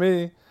 You know what I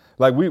mean?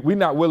 Like, we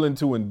not willing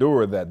to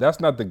endure that. That's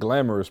not the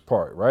glamorous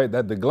part, right?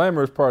 That the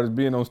glamorous part is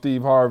being on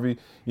Steve Harvey,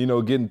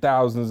 getting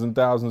thousands and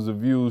thousands of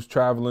views,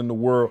 traveling the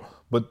world.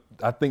 But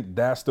I think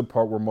that's the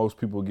part where most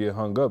people get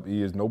hung up,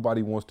 is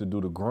nobody wants to do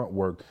the grunt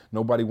work.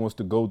 Nobody wants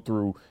to go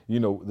through,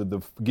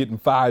 the getting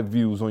 5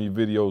 views on your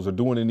videos, or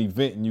doing an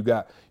event and you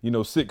got,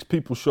 6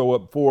 people show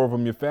up, 4 of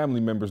them your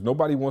family members.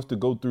 Nobody wants to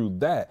go through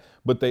that,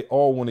 but they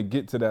all want to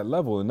get to that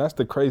level. And that's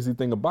the crazy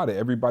thing about it.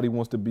 Everybody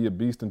wants to be a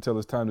beast until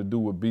it's time to do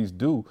what beasts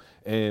do.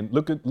 And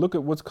look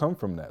at what's come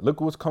from that.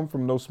 Look what's come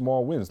from those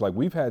small wins. Like,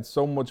 we've had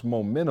so much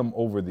momentum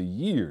over the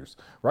years,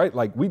 right?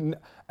 Like,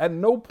 at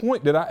no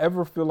point did I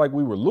ever feel like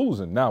we were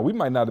losing. Now, we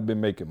might not have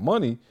been making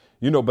money,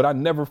 but I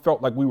never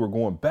felt like we were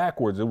going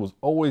backwards. It was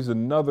always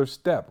another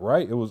step,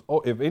 right? It was,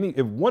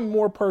 if one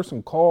more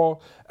person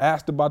called,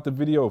 asked about the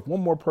video, if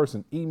one more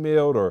person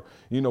emailed, or,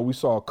 we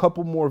saw a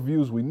couple more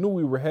views, we knew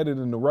we were headed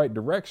in the right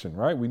direction,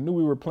 right? We knew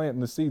we were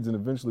planting the seeds, and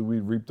eventually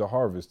we'd reap the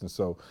harvest. And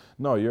so,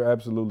 no, you're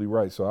absolutely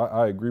right. So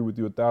I agree with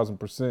you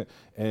 1,000%.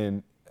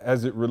 And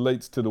as it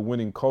relates to the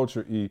winning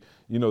culture, E,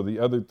 the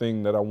other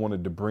thing that I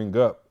wanted to bring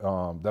up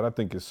that I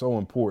think is so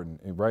important,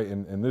 right?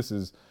 And this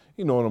is,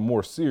 on a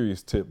more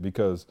serious tip,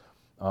 because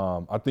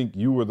I think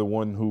you were the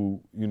one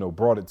who,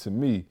 brought it to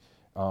me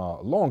a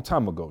long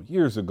time ago,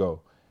 years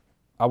ago.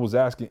 I was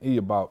asking E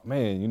about,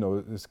 man,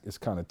 it's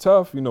kind of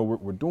tough.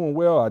 We're doing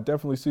well. I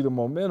definitely see the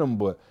momentum,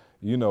 but,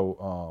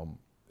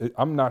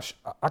 I'm not,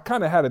 I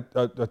kind of had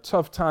a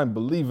tough time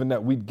believing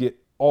that we'd get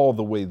all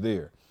the way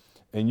there.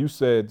 And you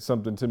said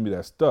something to me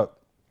that stuck,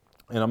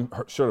 and I'm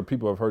sure the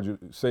people have heard you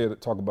say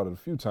it, talk about it a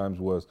few times,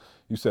 was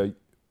you said,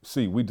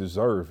 see, we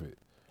deserve it.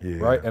 Yeah.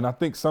 Right. And I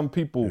think some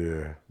people,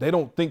 they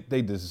don't think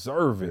they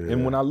deserve it. Yeah.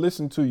 And when I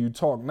listen to you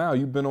talk now,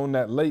 you've been on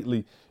that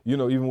lately,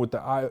 even with the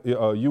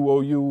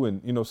UOU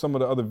and, some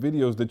of the other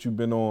videos that you've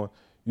been on,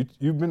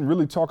 you've been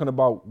really talking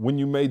about when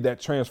you made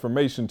that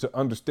transformation to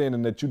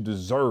understanding that you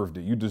deserved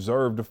it. You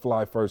deserved to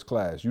fly first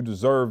class. You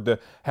deserved to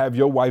have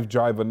your wife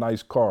drive a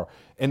nice car.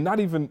 And not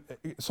even,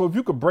 so if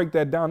you could break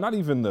that down, not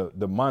even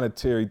the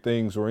monetary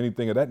things or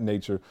anything of that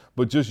nature,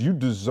 but just you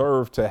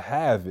deserve to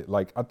have it.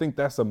 Like, I think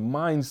that's a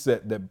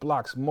mindset that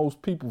blocks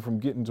most people from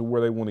getting to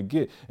where they want to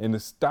get. And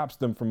it stops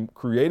them from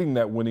creating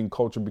that winning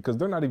culture because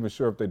they're not even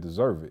sure if they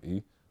deserve it,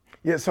 E.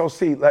 Yeah, so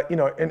see, like,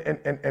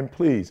 and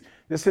please,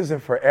 this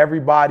isn't for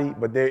everybody,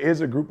 but there is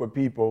a group of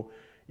people,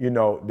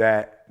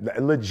 that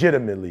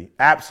legitimately,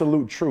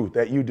 absolute truth,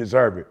 that you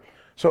deserve it.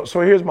 So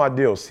here's my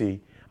deal,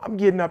 see. I'm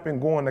getting up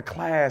and going to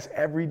class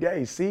every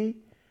day, see.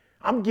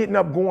 I'm getting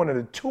up going to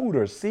the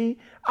tutor, see.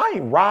 I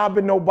ain't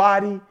robbing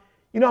nobody.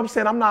 You know what I'm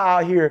saying? I'm not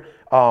out here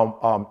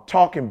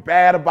talking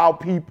bad about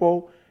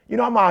people.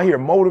 I'm out here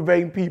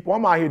motivating people.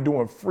 I'm out here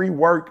doing free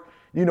work.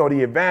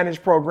 The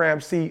Advantage program,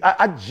 see,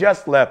 I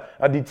just left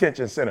a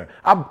detention center.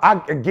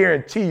 I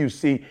guarantee you,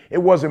 see, it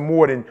wasn't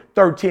more than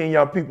 13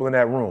 young people in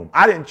that room.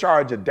 I didn't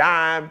charge a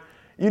dime.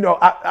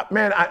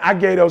 I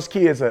gave those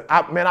kids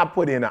I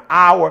put in an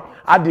hour.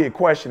 I did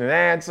question and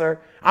answer.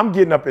 I'm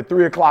getting up at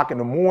 3 o'clock in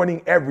the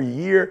morning every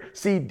year.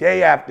 See,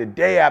 day after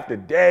day after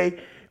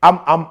day.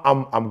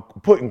 I'm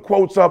putting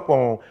quotes up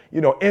on,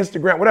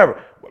 Instagram,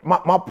 whatever.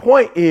 My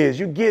point is,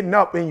 you're getting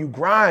up and you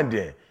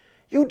grinding.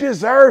 You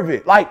deserve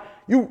it. Like,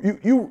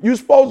 you're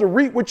supposed to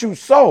reap what you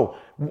sow.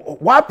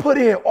 Why put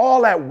in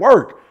all that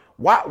work?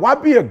 Why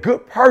be a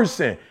good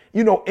person,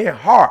 in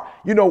heart?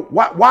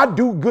 Why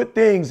do good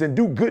things and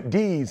do good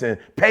deeds and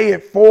pay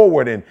it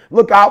forward and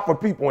look out for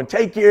people and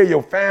take care of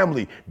your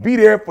family, be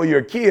there for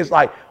your kids?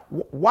 Like,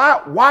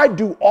 why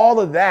do all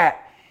of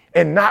that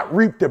and not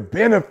reap the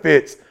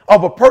benefits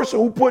of a person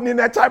who putting in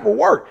that type of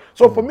work?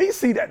 So for me,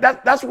 see,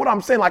 that's what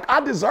I'm saying. Like, I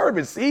deserve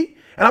it, see?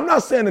 And I'm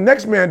not saying the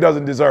next man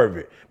doesn't deserve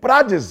it, but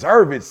I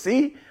deserve it,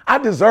 see? I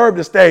deserve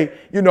to stay,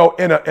 in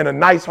a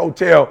nice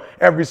hotel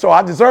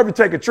I deserve to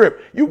take a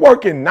trip. You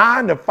working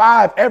 9 to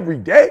 5 every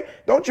day.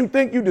 Don't you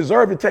think you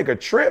deserve to take a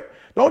trip?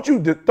 Don't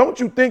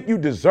you think you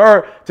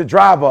deserve to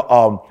drive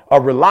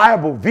a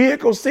reliable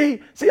vehicle?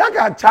 See, I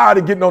got tired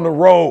of getting on the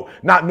road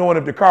not knowing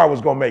if the car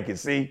was gonna make it.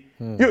 See,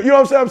 you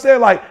know what I'm saying?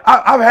 Like,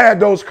 I've had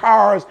those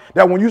cars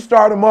that when you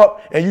start them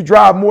up and you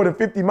drive more than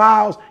 50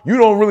 miles, you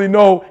don't really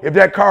know if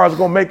that car is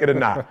gonna make it or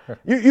not.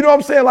 You know what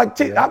I'm saying?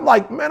 Like, I'm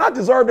like, man, I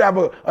deserve to have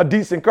a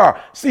decent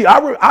car. See,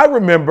 I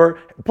remember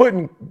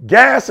putting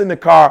gas in the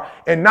car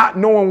and not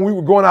knowing when we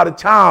were going out of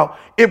town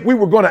if we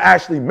were going to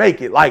actually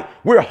make it. Like,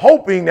 we're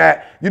hoping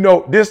that,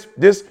 this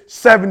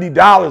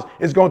 $70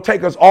 is going to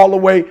take us all the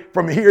way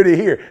from here to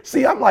here.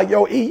 See, I'm like,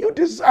 yo, E, you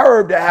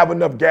deserve to have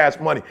enough gas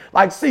money.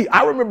 Like, see,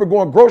 I remember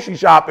going grocery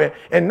shopping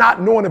and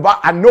not knowing if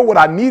I know what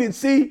I needed,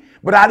 see,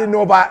 but I didn't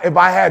know if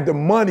I had the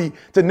money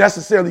to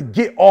necessarily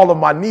get all of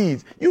my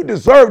needs. You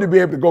deserve to be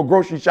able to go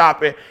grocery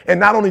shopping and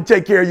not only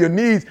take care of your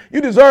needs,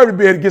 you deserve to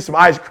be able to get some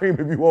ice cream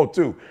if you want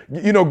to,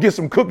 get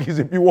some cookies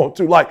if you want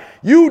to. Like,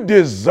 you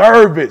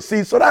deserve it.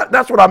 See, so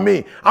that's what I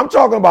mean. I'm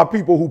talking about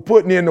people who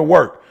putting in the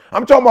work.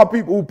 I'm talking about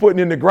people who putting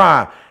in the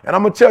grind. And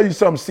I'm going to tell you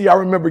something. See, I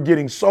remember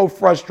getting so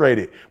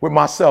frustrated with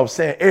myself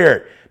saying,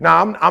 Eric, now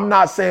I'm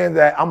not saying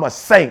that I'm a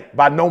saint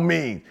by no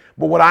means.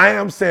 But what I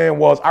am saying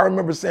was, I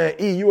remember saying,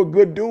 E, you a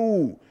good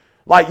dude.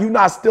 Like, you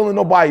not stealing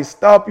nobody's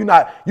stuff.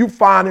 You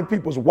finding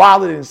people's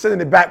wallet and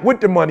sending it back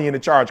with the money and the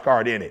charge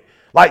card in it.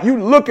 Like,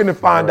 you looking to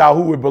find out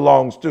who it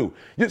belongs to.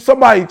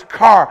 Somebody's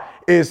car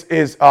is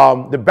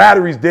the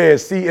battery's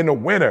dead, see, in the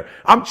winter.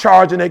 I'm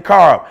charging their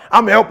car up.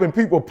 I'm helping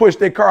people push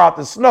their car out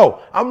the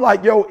snow. I'm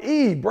like, yo,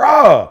 E,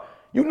 bruh,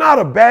 you not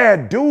a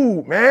bad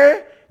dude,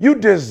 man. You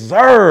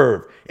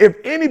deserve. If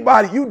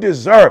anybody, you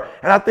deserve.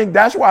 And I think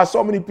that's why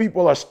so many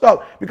people are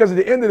stuck, because at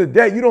the end of the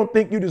day, you don't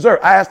think you deserve.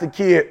 I asked the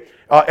kid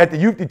at the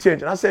youth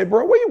detention, I said,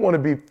 bro, where you want to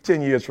be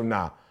 10 years from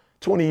now,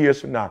 20 years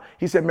from now?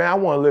 He said, man, I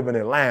want to live in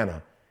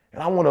Atlanta.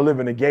 And I want to live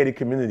in a gated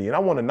community, and I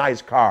want a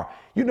nice car.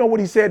 You know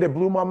what he said that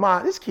blew my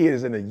mind? This kid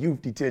is in a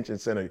youth detention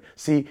center.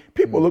 See,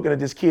 people are looking at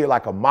this kid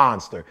like a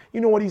monster.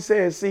 You know what he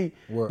said? See,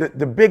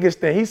 the biggest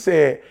thing, he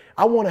said,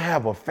 I want to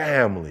have a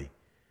family.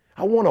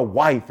 I want a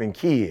wife and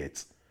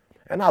kids.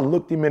 And I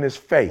looked him in his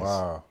face.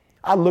 Wow.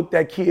 I looked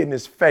that kid in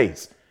his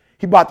face.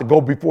 He about to go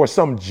before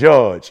some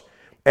judge.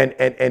 And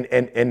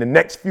the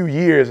next few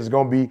years is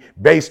going to be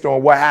based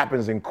on what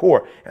happens in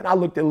court. And I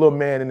looked at the little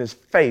man in his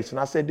face and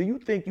I said, do you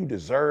think you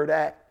deserve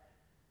that?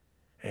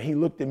 And he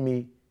looked at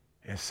me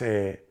and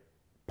said,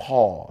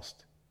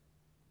 paused.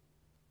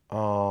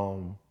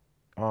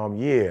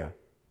 Yeah.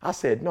 I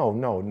said,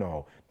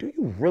 no. Do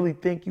you really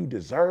think you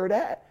deserve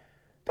that?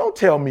 Don't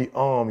tell me,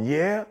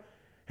 yeah.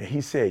 And he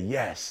said,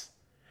 yes.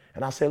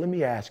 And I said, let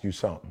me ask you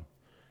something.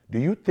 Do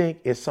you think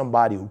it's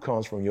somebody who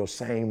comes from your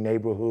same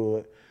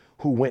neighborhood,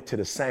 who went to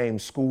the same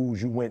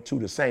schools you went to,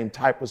 the same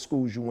type of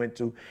schools you went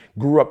to,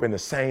 grew up in the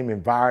same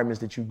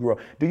environments that you grew up?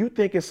 Do you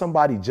think it's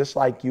somebody just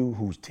like you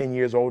who's 10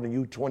 years older than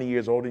you, 20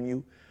 years older than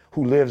you,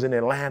 who lives in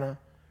Atlanta,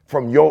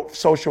 from your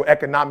social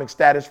economic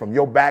status, from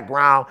your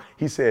background?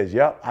 He says,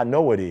 yep, I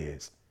know it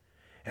is.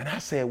 And I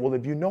said, well,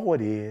 if you know it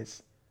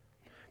is,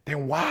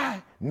 then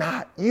why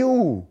not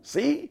you?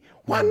 See?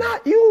 Why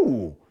not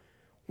you?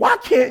 Why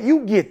can't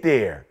you get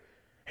there?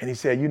 And he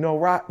said, you know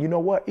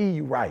what, E,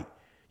 you right.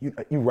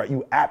 You right.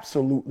 You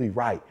absolutely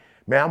right.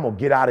 Man, I'm going to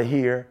get out of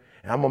here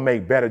and I'm going to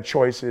make better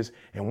choices.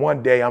 And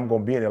one day I'm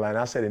going to be in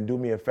Atlanta. I said, and do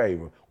me a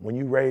favor. When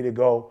you're ready to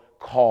go,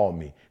 call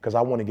me, because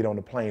I want to get on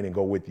the plane and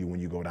go with you when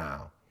you go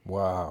down.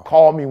 Wow.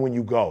 Call me when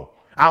you go.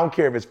 I don't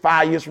care if it's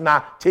 5 years from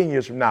now, 10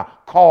 years from now.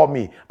 Call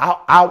me.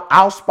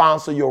 I'll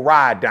sponsor your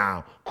ride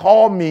down.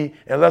 Call me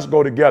and let's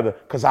go together,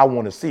 because I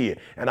want to see it.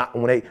 And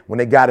when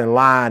they got in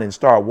line and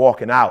started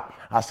walking out,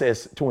 I said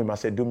to him, I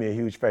said, do me a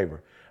huge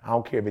favor. I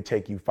don't care if it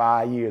take you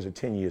 5 years or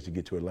 10 years to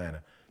get to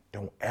Atlanta.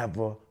 Don't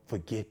ever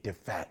forget the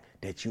fact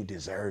that you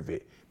deserve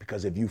it,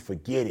 because if you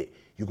forget it,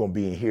 you're going to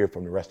be in here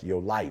from the rest of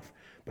your life.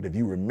 But if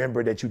you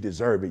remember that you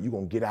deserve it, you're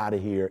going to get out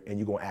of here and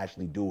you're going to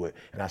actually do it.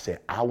 And I said,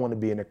 I want to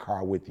be in the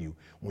car with you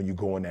when you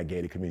go in that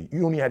gated community.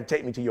 You don't even have to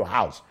take me to your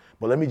house,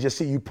 but let me just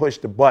see you push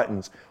the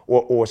buttons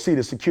or see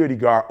the security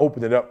guard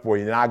open it up for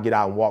you, and I'll get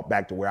out and walk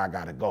back to where I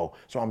got to go.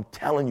 So I'm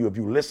telling you, if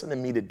you listen to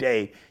me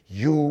today,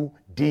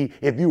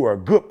 if you are a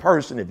good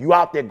person, if you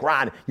out there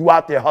grinding, you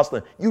out there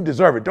hustling, you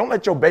deserve it. Don't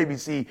let your baby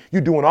see you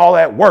doing all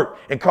that work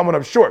and coming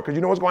up short, because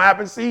you know what's going to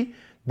happen, see?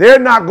 They're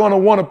not going to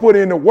want to put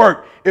in the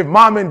work if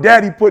mom and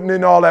daddy putting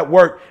in all that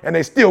work and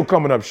they still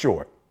coming up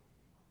short.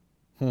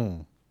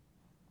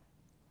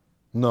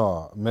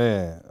 No,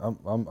 man,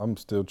 I'm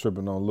still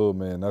tripping on Lil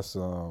Man.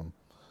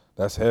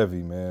 That's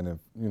heavy, man. And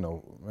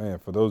man,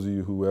 for those of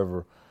you who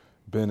ever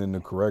been in the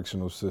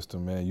correctional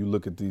system, man, you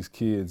look at these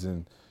kids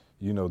and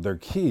they're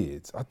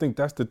kids. I think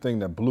that's the thing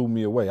that blew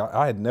me away.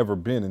 I had never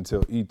been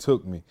until E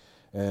took me.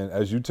 And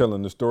as you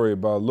telling the story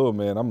about Lil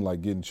Man, I'm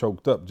like getting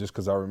choked up just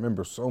because I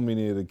remember so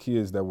many of the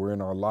kids that were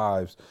in our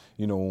lives,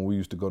 when we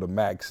used to go to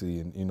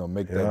Maxie and,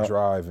 make that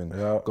drive and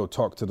go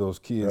talk to those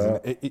kids.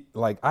 And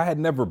like I had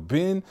never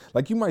been,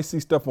 like you might see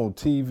stuff on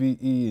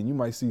TVE and you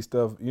might see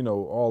stuff,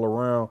 all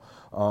around,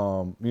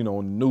 on the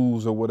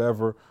news or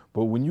whatever.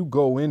 But when you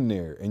go in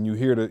there and you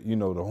hear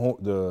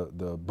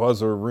the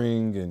buzzer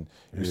ring and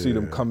you see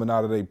them coming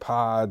out of their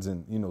pods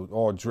and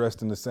all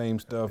dressed in the same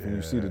stuff and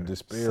you see the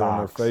despair on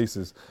their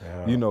faces,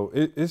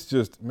 it's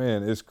just,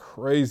 man, it's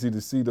crazy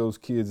to see those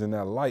kids in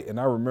that light. And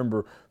I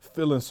remember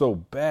feeling so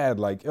bad,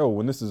 like, yo,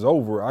 when this is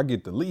over, I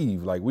get to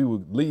leave. Like we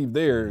would leave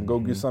there and go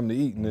get something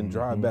to eat and then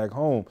drive back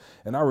home.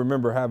 And I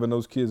remember having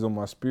those kids on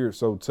my spirit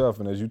so tough.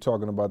 And as you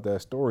talking about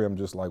that story, I'm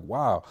just like,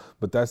 wow.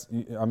 But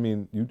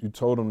you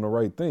told them the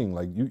right thing.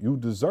 Like you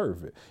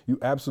deserve it. You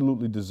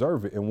absolutely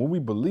deserve it. And when we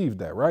believe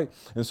that, right?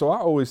 And so I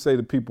always say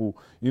to people,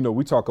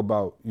 we talk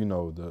about,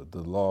 the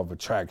law of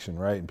attraction,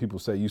 right? And people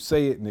say, you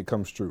say it and it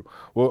comes true.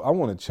 Well, I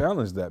want to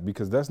challenge that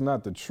because that's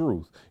not the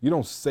truth. You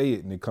don't say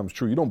it and it comes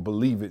true. You don't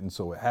believe it and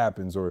so it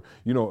happens, or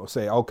you don't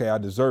say, okay, I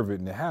deserve it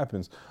and it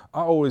happens.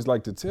 I always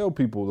like to tell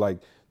people, like,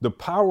 the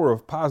power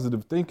of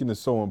positive thinking is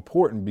so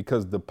important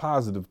because the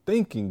positive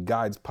thinking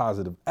guides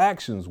positive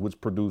actions, which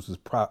produces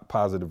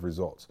positive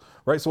results,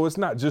 right? So it's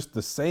not just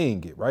the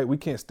saying it, right? We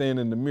can't stand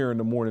in the mirror in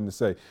the morning and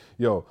say,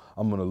 yo,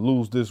 I'm going to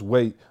lose this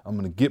weight. I'm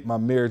going to get my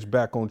marriage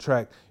back on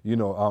track.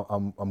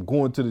 I'm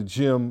going to the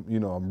gym.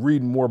 I'm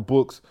reading more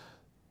books.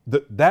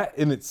 That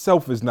in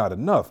itself is not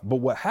enough. But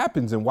what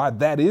happens and why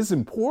that is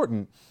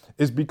important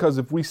is because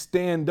if we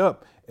stand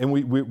up and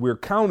we're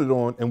counted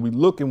on and we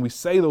look and we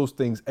say those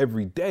things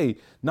every day,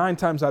 9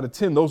 times out of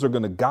 10, those are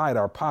going to guide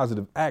our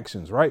positive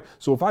actions, right?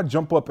 So if I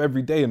jump up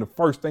every day and the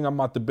first thing I'm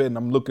out to bed and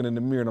I'm looking in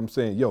the mirror and I'm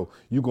saying, yo,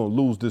 you're going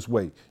to lose this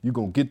weight. You're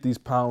going to get these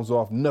pounds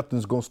off.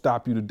 Nothing's going to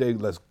stop you today.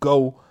 Let's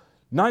go.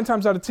 9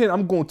 times out of 10,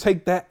 I'm going to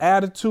take that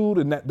attitude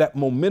and that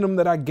momentum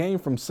that I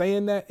gained from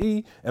saying that,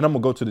 and I'm going to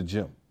go to the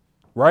gym.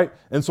 Right?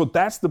 And so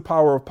that's the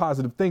power of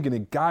positive thinking.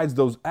 It guides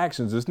those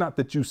actions. It's not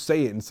that you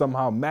say it and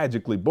somehow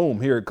magically,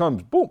 boom, here it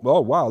comes. Boom. Oh,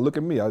 wow. Look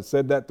at me. I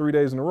said that 3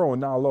 days in a row and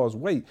now I lost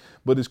weight.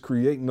 But it's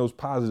creating those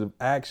positive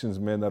actions,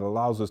 man, that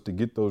allows us to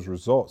get those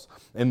results.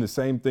 And the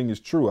same thing is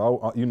true.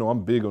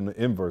 I'm big on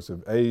the inverse.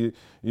 If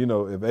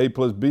A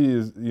plus B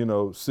is,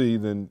 C,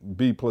 then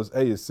B plus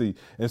A is C.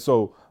 And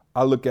so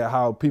I look at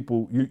how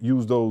people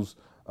use those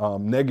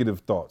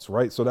negative thoughts,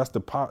 right? So that's the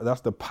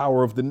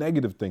power of the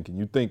negative thinking.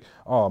 You think,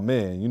 oh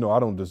man, I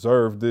don't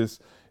deserve this.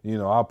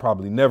 I'll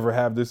probably never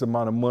have this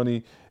amount of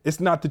money. It's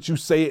not that you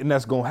say it and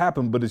that's going to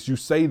happen, but it's you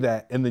say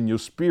that and then your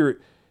spirit,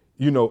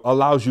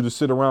 allows you to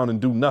sit around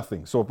and do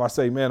nothing. So if I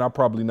say, man, I'm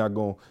probably not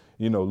going to,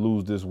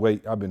 lose this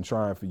weight. I've been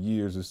trying for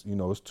years. It's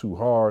too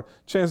hard.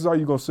 Chances are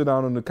you're going to sit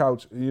down on the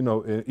couch,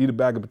 and eat a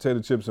bag of potato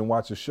chips and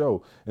watch a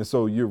show. And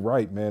so you're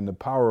right, man. The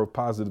power of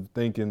positive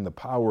thinking, the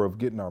power of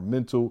getting our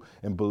mental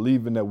and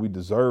believing that we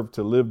deserve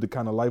to live the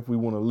kind of life we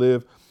want to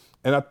live.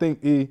 And I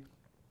think the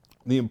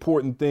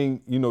important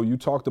thing, you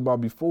talked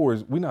about before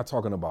is we're not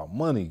talking about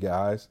money,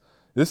 guys.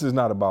 This is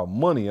not about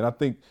money. And I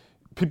think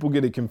people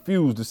get it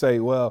confused to say,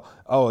 well,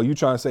 oh, you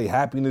trying to say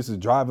happiness is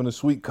driving a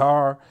sweet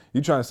car? You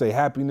trying to say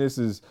happiness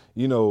is,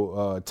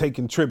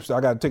 taking trips?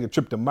 I got to take a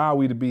trip to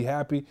Maui to be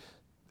happy.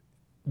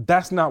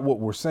 That's not what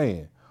we're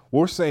saying.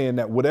 We're saying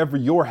that whatever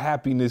your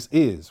happiness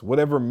is,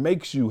 whatever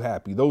makes you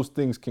happy, those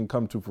things can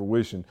come to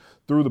fruition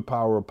through the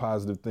power of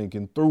positive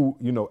thinking, through,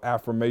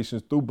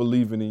 affirmations, through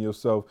believing in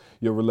yourself,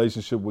 your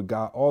relationship with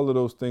God. All of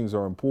those things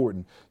are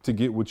important to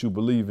get what you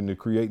believe in, to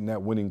creating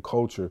that winning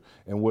culture.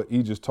 And what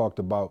he just talked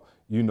about,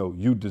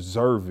 you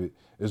deserve it,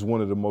 is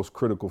one of the most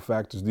critical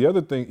factors. The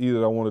other thing,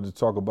 that I wanted to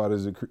talk about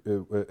as it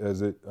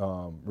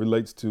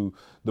relates to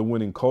the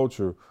winning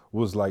culture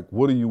was like,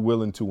 what are you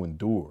willing to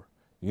endure?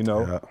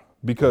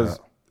 Because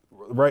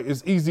right,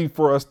 it's easy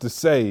for us to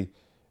say,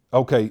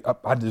 okay,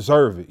 I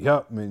deserve it.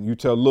 Yep. And you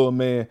tell little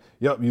man,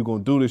 yep, you're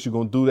going to do this, you're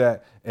going to do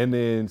that. And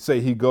then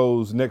say he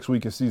goes next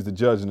week and sees the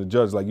judge and the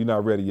judge like, you're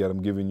not ready yet.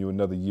 I'm giving you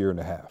another year and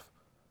a half.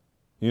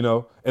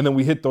 And then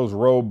we hit those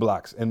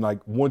roadblocks. And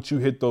like, once you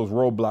hit those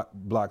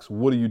roadblocks,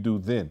 what do you do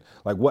then?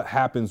 Like, what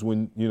happens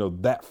when,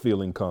 that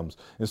feeling comes?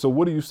 And so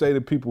what do you say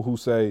to people who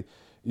say,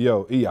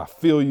 yo, I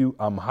feel you,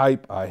 I'm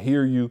hype, I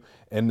hear you.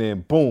 And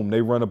then boom,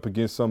 they run up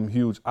against some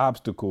huge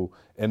obstacle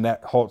and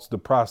that halts the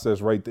process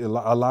right there. A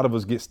lot of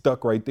us get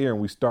stuck right there and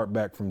we start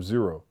back from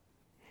zero.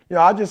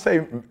 I just say,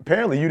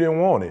 apparently you didn't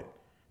want it.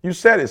 You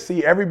said it.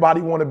 See,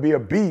 everybody want to be a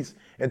beast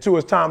until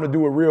it's time to do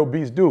what real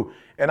beasts do.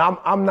 And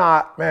I'm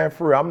not, man,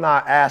 for real, I'm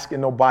not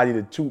asking nobody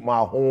to toot my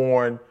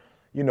horn.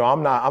 I'm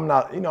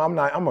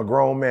a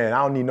grown man.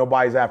 I don't need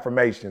nobody's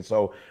affirmation.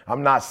 So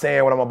I'm not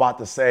saying what I'm about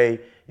to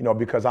say,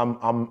 because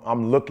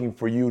I'm looking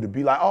for you to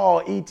be like,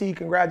 oh, E.T.,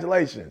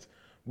 congratulations.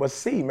 But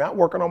see, man, I'm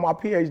working on my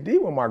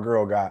PhD when my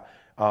girl got,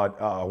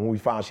 when we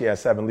found she had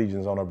 7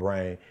 lesions on her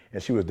brain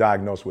and she was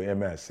diagnosed with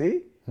MS.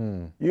 See?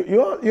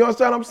 You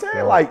understand what I'm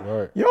saying?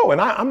 Right. Yo,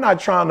 and I'm not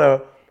trying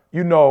to,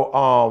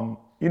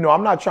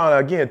 I'm not trying to,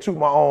 again, toot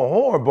my own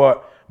horn,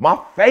 but my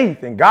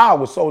faith in God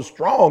was so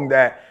strong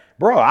that,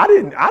 bro, I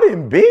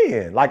didn't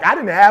bend. Like, I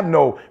didn't have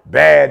no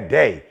bad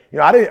day.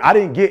 I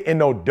didn't get in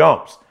no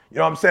dumps. You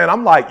know what I'm saying?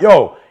 I'm like,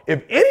 yo,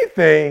 if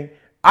anything,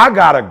 I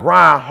gotta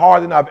grind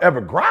harder than I've ever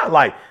grind.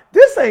 Like,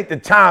 this ain't the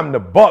time to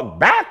buck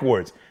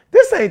backwards.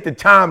 This ain't the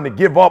time to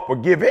give up or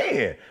give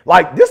in.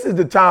 Like, this is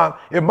the time,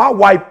 if my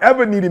wife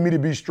ever needed me to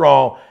be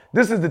strong,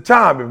 this is the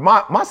time. If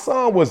my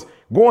son was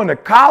going to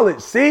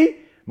college, see,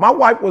 my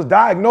wife was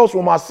diagnosed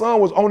when my son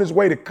was on his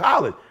way to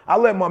college. I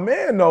let my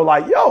man know,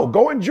 like, yo,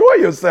 go enjoy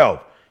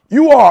yourself.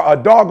 You are a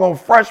doggone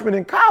freshman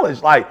in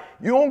college. Like,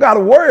 you don't got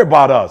to worry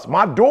about us.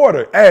 My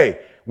daughter,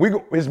 hey,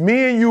 it's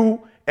me and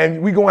you,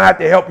 and we going to have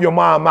to help your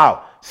mom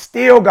out.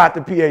 Still got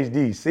the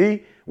PhD,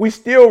 see? We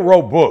still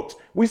wrote books.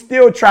 We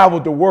still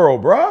traveled the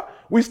world, bruh.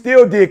 We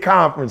still did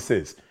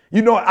conferences.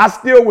 I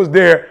still was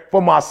there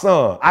for my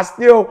son. I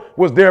still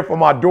was there for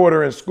my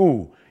daughter in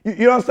school.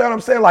 You understand what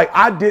I'm saying? Like,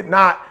 I did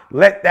not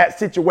let that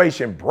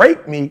situation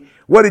break me.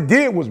 What it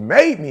did was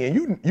made me.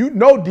 And you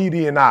know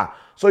Dede and I.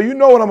 So you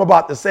know what I'm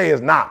about to say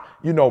is not,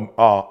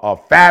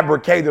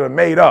 fabricated or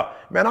made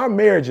up. Man, our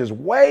marriage is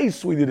way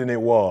sweeter than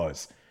it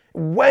was.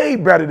 Way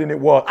better than it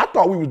was. I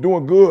thought we was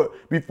doing good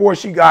before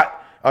she got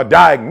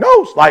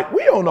diagnosed. Like,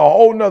 we on a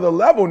whole nother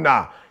level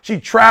now. She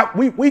trapped.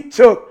 We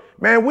took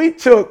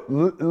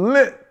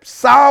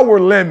sour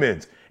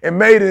lemons and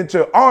made it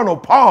into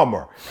Arnold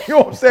Palmer. You know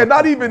what I'm saying?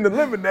 Not even the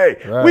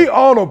lemonade. Right. We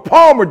Arnold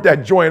Palmer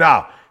that joint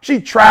out. She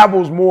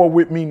travels more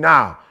with me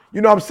now. You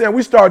know what I'm saying?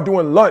 We started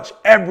doing lunch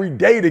every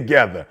day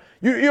together.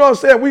 You know what I'm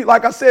saying?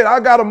 Like I said, I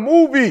got a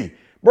movie.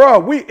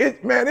 Bro,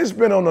 it's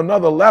been on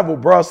another level,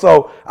 bro.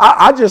 So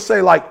I just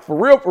say, like, for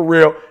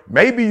real,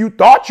 maybe you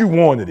thought you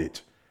wanted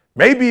it.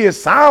 Maybe it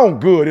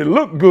sound good, it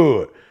looked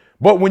good.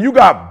 But when you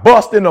got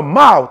bust in the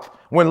mouth,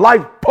 when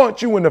life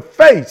punched you in the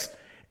face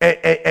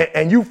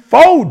and you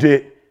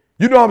folded,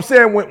 you know what I'm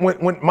saying?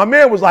 When my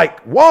man was like,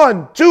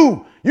 1,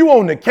 2, you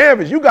on the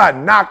canvas, you got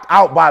knocked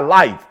out by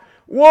life.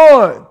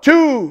 1,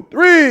 2,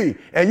 3,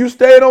 and you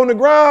stayed on the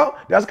ground,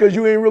 that's because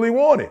you ain't really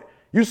want it.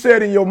 You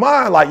said in your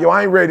mind, like, yo,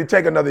 I ain't ready to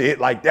take another hit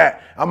like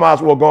that. I might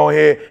as well go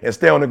ahead and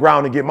stay on the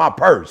ground and get my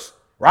purse,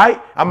 right?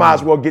 I might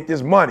as well get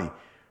this money.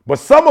 But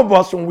some of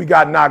us, when we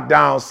got knocked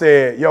down,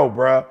 said, yo,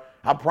 bruh,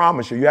 I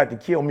promise you have to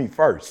kill me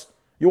first.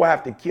 You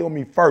have to kill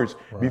me first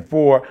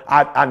before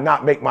I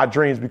not make my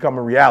dreams become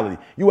a reality.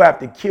 You have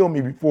to kill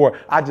me before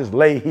I just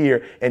lay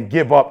here and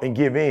give up and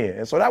give in.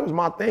 And so that was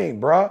my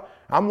thing, bruh.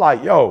 I'm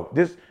like, yo,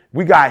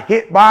 we got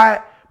hit by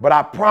it, but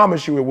I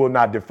promise you it will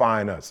not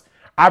define us.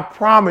 I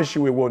promise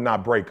you it will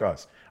not break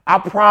us. I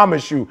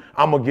promise you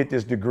I'm going to get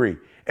this degree.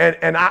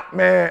 And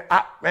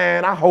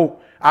I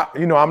hope,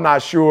 I'm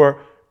not sure,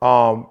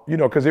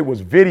 because it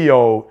was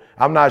video.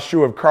 I'm not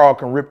sure if Carl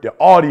can rip the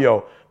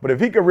audio, but if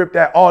he could rip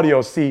that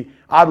audio, see,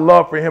 I'd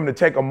love for him to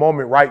take a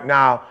moment right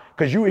now,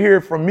 because you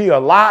hear from me a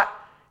lot,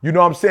 you know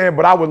what I'm saying?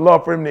 But I would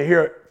love for him to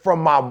hear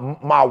from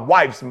my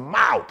wife's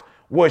mouth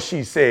what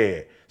she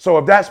said. So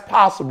if that's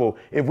possible,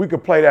 if we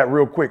could play that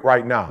real quick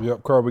right now.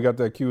 Yep, Carl, we got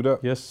that queued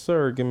up. Yes,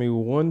 sir. Give me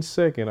 1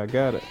 second. I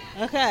got it.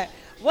 Okay.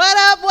 What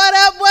up?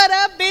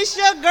 It's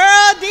your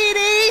girl,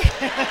 Dede.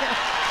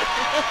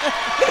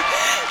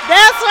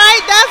 That's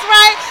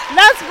right.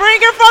 Let's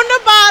bring her from the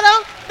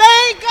bottom.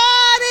 Thank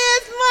God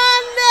it's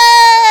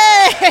Monday.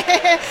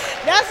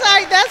 That's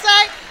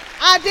right.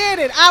 I did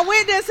it. I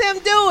witnessed him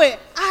do it.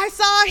 I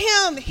saw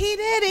him. He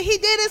did it. He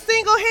did it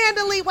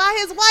single-handedly while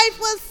his wife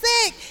was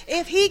sick.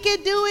 If he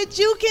can do it,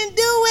 you can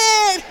do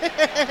it.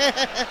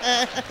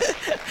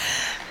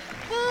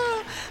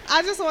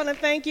 I just want to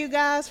thank you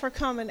guys for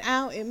coming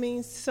out. It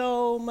means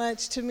so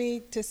much to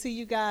me to see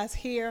you guys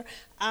here.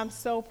 I'm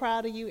so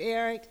proud of you,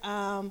 Eric.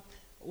 Wow,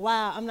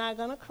 I'm not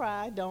going to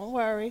cry. Don't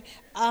worry.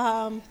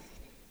 Wow,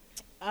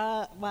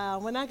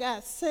 when I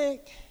got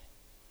sick,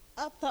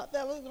 I thought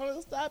that was going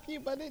to stop you,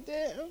 but it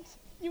didn't.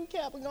 You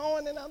kept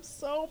going, and I'm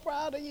so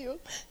proud of you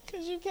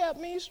because you kept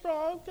me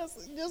strong,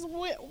 because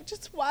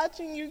just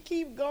watching you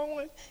keep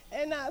going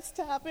and not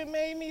stop, it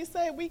made me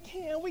say, we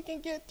can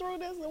get through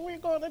this, and we're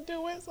going to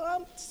do it. So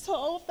I'm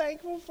so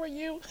thankful for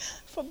you,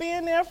 for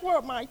being there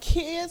for my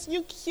kids.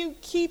 You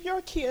keep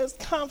your kids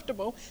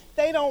comfortable.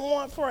 They don't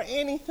want for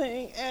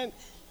anything. And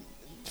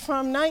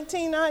from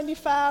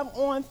 1995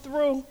 on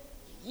through,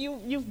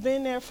 You've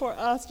been there for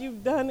us.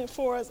 You've done it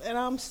for us, and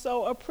I'm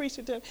so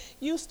appreciative.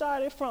 You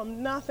started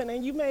from nothing,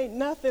 and you made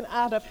nothing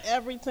out of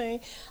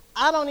everything.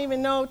 I don't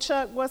even know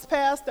Chuck was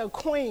past a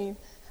queen.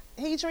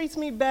 He treats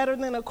me better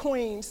than a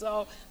queen,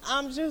 so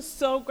I'm just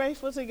so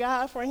grateful to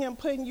God for him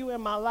putting you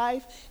in my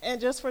life and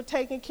just for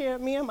taking care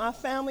of me and my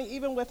family,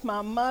 even with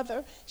my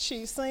mother.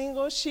 She's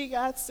single. She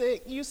got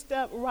sick. You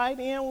stepped right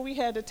in when we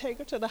had to take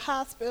her to the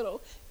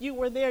hospital. You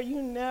were there.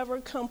 You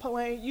never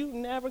complained.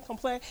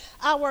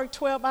 I work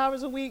 12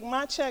 hours a week.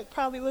 My check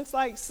probably looks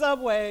like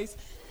Subway's.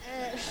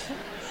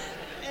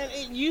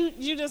 And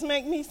you just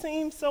make me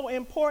seem so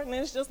important.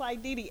 It's just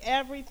like, Dede,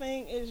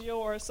 everything is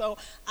yours. So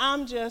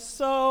I'm just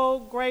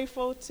so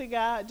grateful to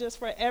God just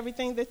for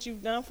everything that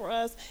you've done for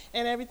us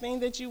and everything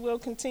that you will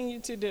continue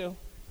to do.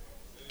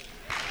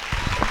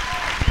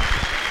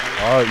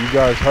 All right, you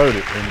guys heard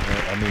it. And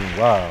I mean,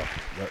 wow.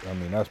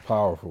 That's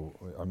powerful.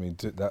 I mean,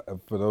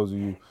 for those of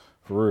you,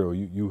 for real,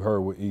 you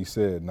heard what E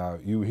said. Now,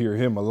 you hear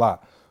him a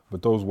lot,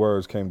 but those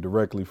words came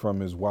directly from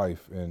his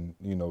wife. And,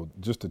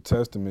 just a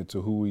testament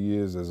to who he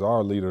is as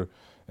our leader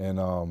and,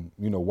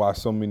 why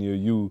so many of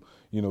you,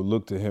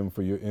 look to him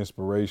for your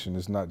inspiration.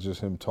 It's not just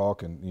him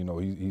talking.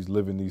 He's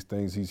living these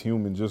things. He's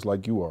human just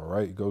like you are,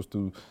 right? He goes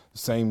through the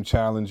same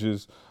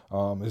challenges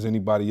as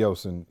anybody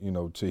else. And,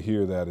 to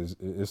hear that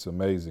it's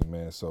amazing,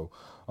 man. So,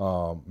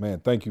 man,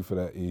 thank you for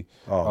that, E.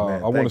 Oh,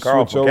 man, I want to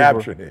Carl switch for over.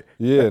 capturing it.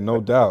 Yeah, no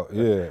doubt.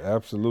 Yeah,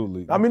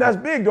 absolutely. I mean, that's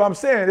big, though. I'm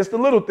saying it's the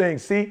little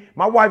things. See,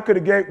 my wife could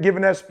have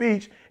given that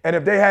speech, and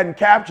if they hadn't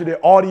captured it,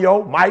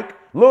 audio, mic,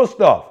 little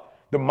stuff,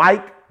 the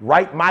mic,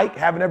 right mic,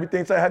 having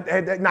everything, so had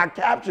they not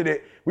captured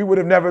it, we would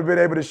have never been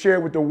able to share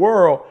it with the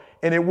world,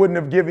 and it wouldn't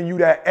have given you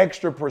that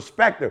extra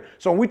perspective.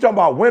 So when we talk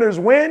about winners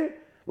win,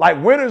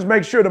 like winners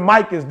make sure the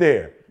mic is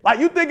there. Like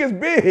you think it's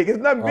big, it's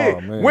nothing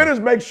big. Man. Winners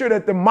make sure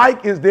that the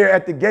mic is there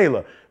at the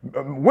gala.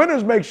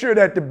 Winners make sure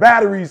that the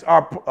batteries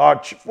are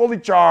fully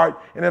charged,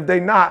 and if they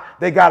not,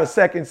 they got a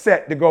second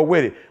set to go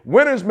with it.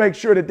 Winners make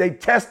sure that they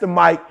test the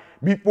mic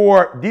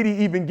before Dede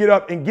even get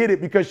up and get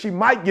it, because she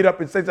might get up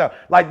and say something.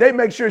 Like they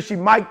make sure she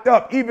mic'd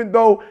up, even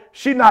though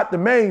she not the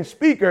main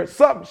speaker.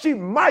 She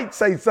might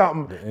say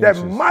something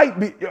that might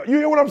be. You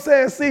hear what I'm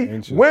saying?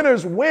 See,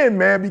 winners win,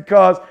 man,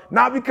 because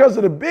not because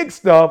of the big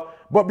stuff,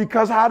 but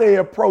because how they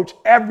approach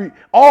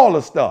all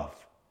the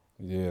stuff.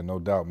 Yeah, no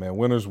doubt, man.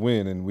 Winners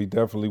win, and we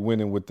definitely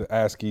winning with the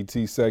Ask ET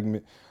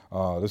segment.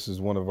 This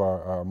is one of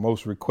our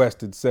most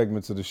requested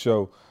segments of the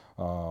show.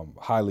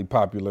 Highly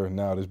popular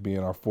now, this being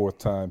our fourth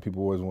time.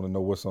 People always want to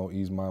know what's on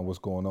E's mind, what's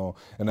going on.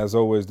 And as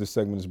always, this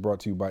segment is brought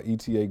to you by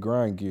ETA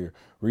Grind Gear,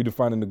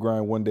 redefining the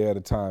grind one day at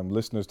a time.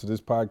 Listeners to this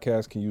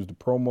podcast can use the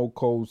promo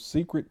code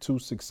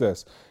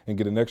SECRET2SUCCESS and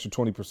get an extra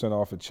 20%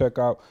 off at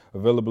checkout,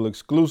 available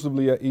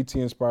exclusively at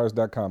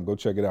etinspires.com. Go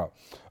check it out.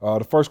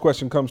 The first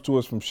question comes to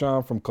us from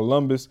Sean from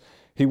Columbus.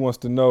 He wants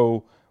to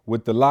know,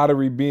 with the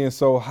lottery being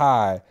so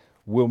high,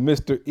 will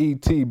Mr.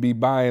 E.T. be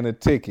buying a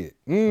ticket?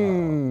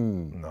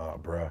 No,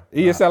 bro.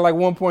 It's at like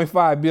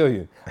 1.5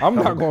 billion. I'm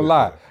not gonna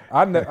lie.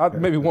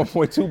 Maybe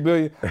 1.2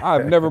 billion.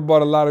 I've never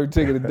bought a lottery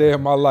ticket a day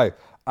in my life.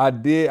 I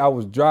did. I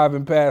was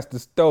driving past the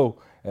store,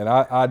 and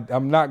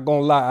I'm not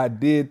gonna lie. I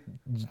did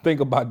think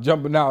about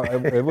jumping out.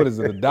 What is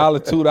it? $1,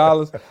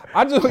 $2?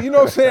 I just, you know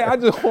what I'm saying? I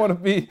just want to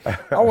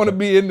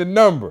be in the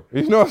number.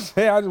 You know what I'm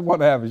saying? I just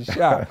want to have a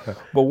shot.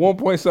 But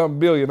 1.something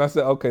billion. I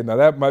said, okay, now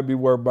that might be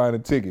worth buying a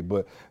ticket.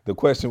 But the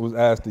question was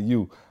asked to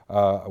you.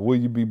 Will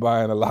you be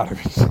buying a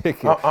lottery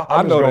ticket?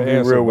 I know the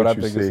answer, but I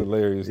think it's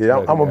hilarious. Yeah,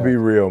 I'm going to be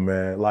real,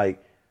 man.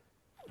 Like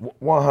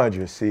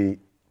 100, see,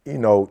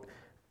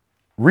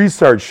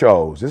 research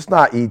shows, it's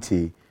not ET.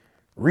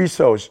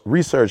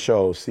 Research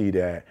shows see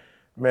that,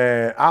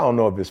 man, I don't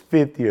know if it's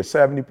 50 or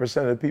 70%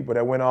 of the people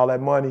that win all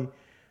that money,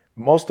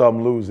 most of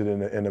them lose it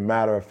in a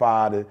matter of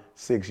 5 to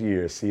 6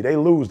 years. See, they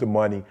lose the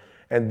money,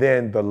 and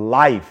then the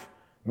life,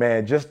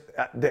 man, just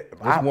it's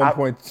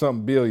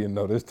 1.something billion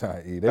though this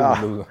time. E.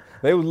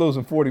 They was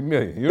losing 40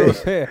 million. You know what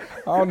I'm saying?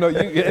 I don't know.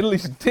 You at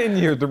least 10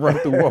 years to run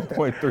through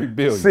 1.3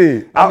 billion.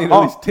 See, I need at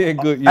least 10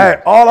 good years.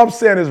 Hey, all I'm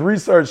saying is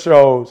research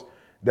shows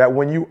that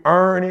when you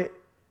earn it,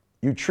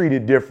 you treat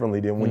it differently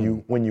than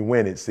when you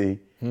win it. See,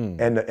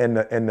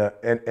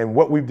 and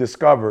what we've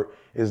discovered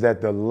is that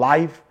the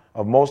life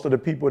of most of the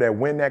people that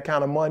win that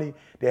kind of money,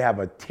 they have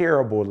a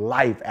terrible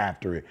life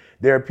after it.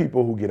 There are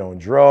people who get on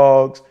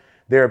drugs.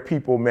 There are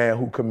people, man,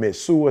 who commit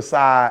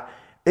suicide.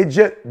 It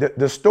just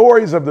the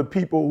stories of the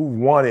people who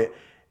won it,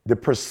 the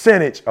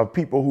percentage of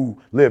people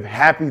who live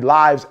happy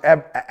lives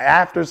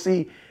after,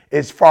 see,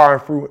 it's far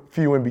and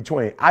few in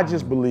between. I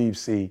just believe,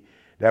 see,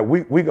 that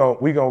we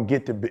gonna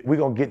get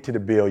to the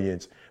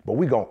billions, but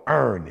we gonna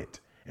earn it.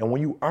 And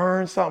when you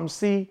earn something,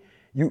 see,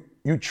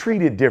 you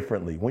treat it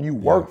differently. When you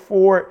work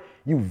for it,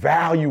 you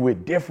value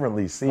it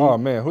differently, see? Oh,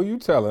 man, who you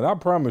telling? I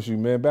promise you,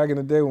 man, back in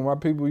the day when my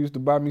people used to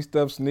buy me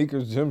stuff,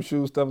 sneakers, gym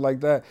shoes, stuff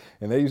like that,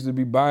 and they used to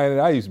be buying it,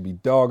 I used to be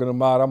dogging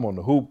them out. I'm on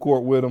the hoop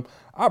court with them.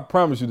 I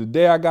promise you, the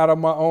day I got on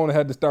my own and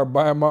had to start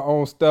buying my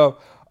own stuff,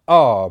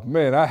 oh,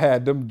 man, I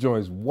had them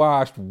joints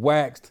washed,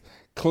 waxed,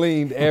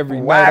 cleaned every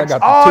night. I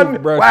got the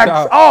toothbrush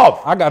out.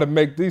 Off. I got to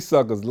make these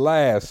suckers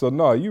last. So,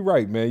 no, you're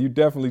right, man. You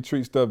definitely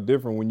treat stuff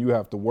different when you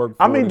have to work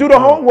for it. Do the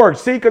homework,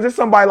 see, because it's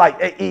somebody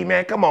like, hey, E,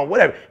 man, come on,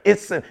 whatever.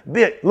 It's a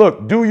bit.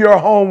 Look, do your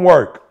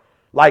homework.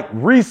 Like,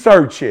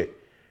 research it.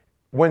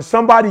 When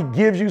somebody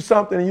gives you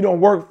something and you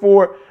don't work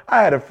for it,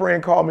 I had a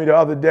friend call me the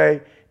other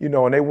day,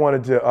 and they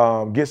wanted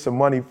to get some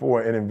money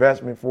for an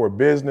investment for a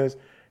business.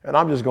 And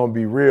I'm just going to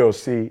be real,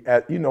 see,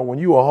 when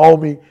you a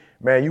homie,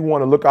 man, you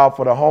want to look out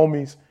for the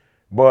homies.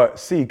 But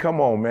see, come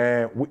on,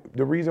 man.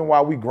 The reason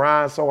why we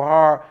grind so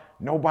hard,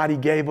 nobody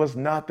gave us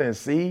nothing,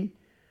 see?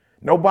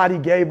 Nobody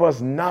gave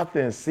us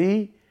nothing,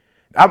 see?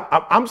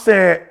 I'm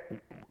saying,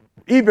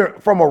 even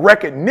from a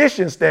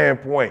recognition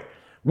standpoint,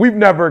 we've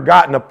never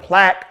gotten a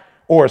plaque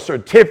or a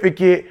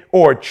certificate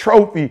or a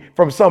trophy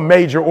from some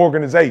major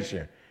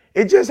organization.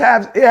 It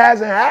hasn't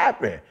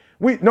happened.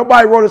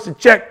 Nobody wrote us a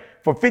check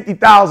for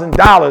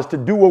 $50,000 to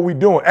do what we're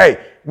doing. Hey,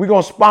 we're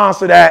gonna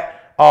sponsor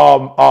that.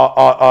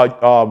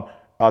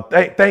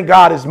 Thank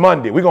God it's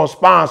Monday. We're gonna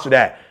sponsor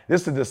that.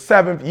 This is the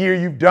 7th year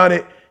you've done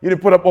it. You done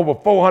put up over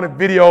 400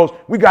 videos.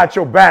 We got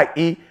your back,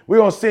 E. We're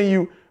gonna send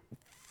you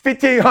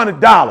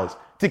 $1,500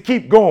 to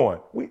keep going.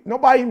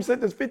 Nobody even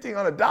sent us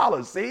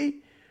 $1,500,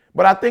 see?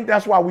 But I think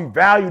that's why we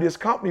value this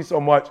company so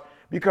much,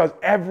 because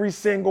every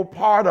single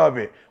part of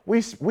it,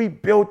 we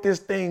built this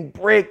thing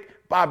brick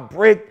by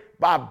brick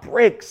by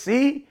brick,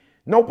 see?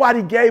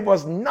 Nobody gave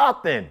us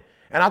nothing.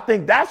 And I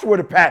think that's where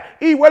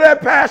where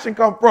that passion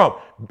come from?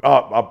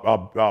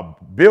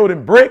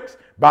 Building bricks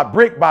by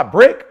brick,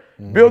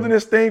 building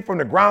this thing from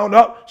the ground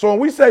up. So when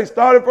we say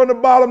started from the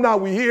bottom, now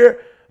we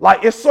here,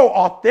 like it's so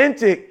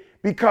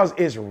authentic because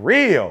it's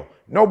real.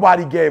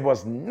 Nobody gave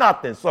us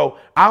nothing. So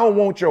I don't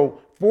want your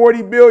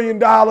 $40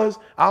 billion. I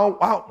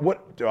don't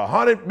want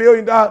 $100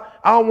 billion. I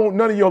don't want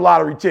none of your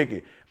lottery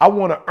ticket. I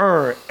want to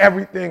earn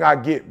everything I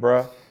get,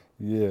 bruh.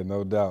 Yeah,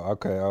 no doubt.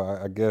 Okay,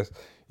 I guess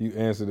you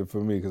answered it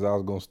for me, because I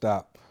was going to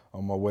stop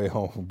on my way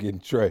home from getting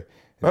Trey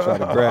and try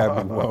to grab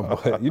me one.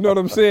 But you know what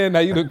I'm saying? Now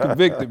you done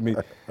convicted me.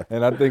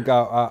 And I think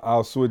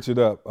I'll switch it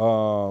up.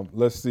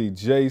 Let's see.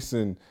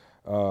 Jason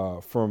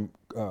from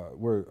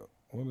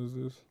what is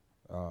this?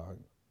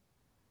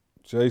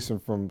 Jason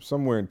from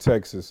somewhere in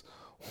Texas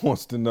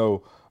wants to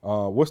know,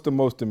 what's the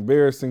most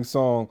embarrassing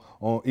song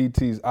on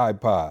E.T.'s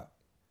iPod?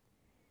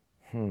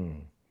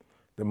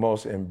 The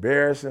most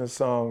embarrassing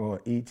song on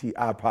E.T.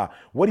 iPod.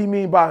 What do you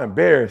mean by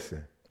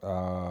embarrassing?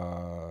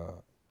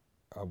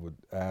 I would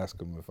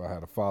ask him if I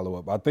had a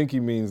follow-up. I think he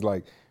means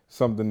like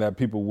something that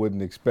people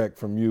wouldn't expect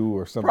from you,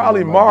 or something.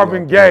 Probably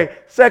Marvin Gaye,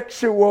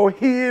 Sexual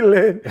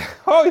Healing.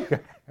 Oh, yeah.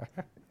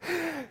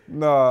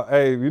 No,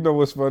 hey, you know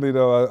what's funny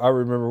though? I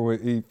remember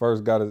when he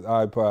first got his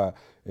iPod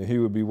and he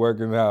would be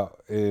working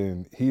out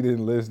and he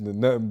didn't listen to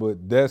nothing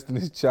but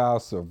Destiny's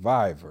Child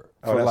Survivor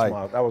for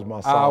that was my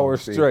song,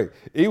 hours straight.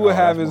 He would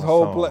have his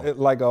whole play,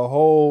 like a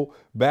whole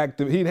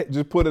he'd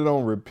just put it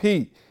on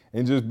repeat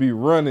and just be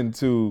running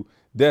to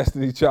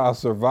Destiny's Child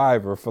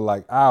Survivor for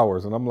like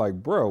hours. And I'm like,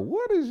 bro,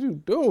 what is you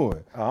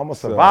doing? I'm a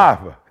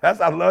survivor.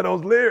 I love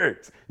those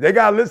lyrics. They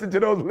got to listen to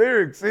those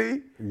lyrics,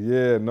 see?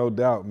 Yeah, no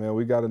doubt, man.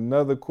 We got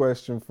another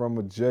question from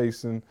a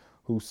Jason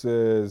who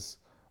says,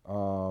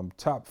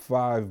 top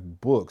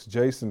 5 books.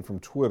 Jason from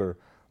Twitter,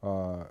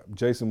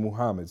 Jason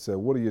Muhammad said,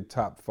 what are your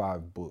top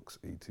 5 books,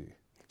 E.T.?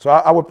 So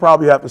I would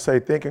probably have to say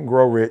Think and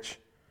Grow Rich,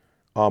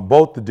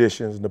 both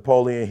editions,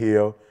 Napoleon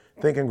Hill,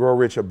 Think and Grow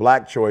Rich, a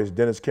Black choice,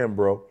 Dennis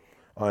Kimbrough.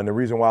 And the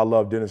reason why I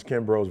love Dennis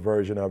Kimbrough's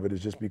version of it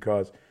is just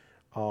because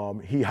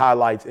he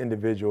highlights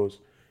individuals,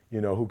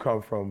 who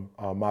come from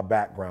my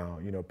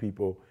background,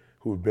 people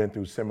who've been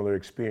through similar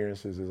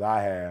experiences as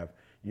I have,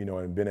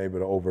 and been able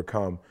to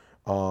overcome.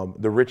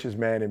 The Richest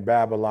Man in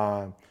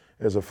Babylon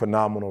is a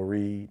phenomenal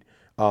read.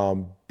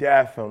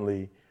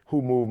 Definitely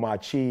Who Moved My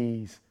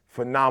Cheese,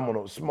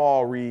 phenomenal,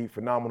 small read,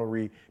 phenomenal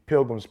read.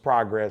 Pilgrim's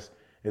Progress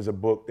is a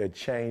book that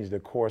changed the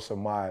course of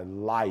my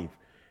life.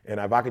 And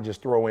if I could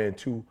just throw in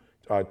two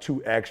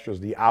extras,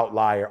 The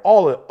Outlier,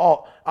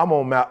 I'm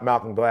on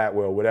Malcolm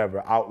Gladwell,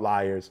 whatever.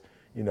 Outliers,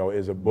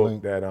 is a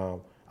book that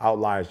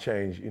Outliers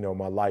changed,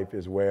 my life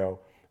as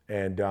well.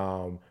 And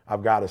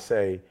I've got to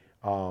say,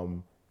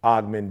 Og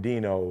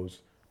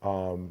Mandino's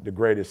The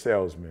Greatest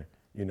Salesman,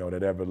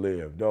 that ever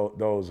lived.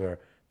 Those are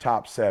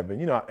top 7.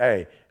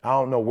 Hey, I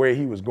don't know where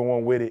he was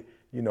going with it.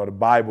 The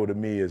Bible to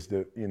me is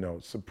the,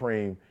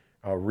 supreme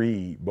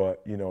read,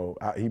 but,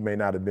 he may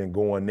not have been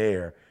going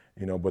there.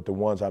 But the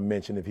ones I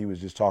mentioned, if he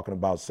was just talking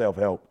about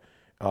self-help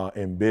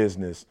in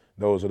business,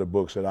 those are the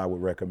books that I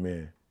would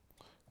recommend.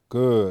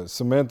 Good.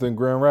 Samantha in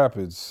Grand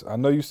Rapids, I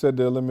know you said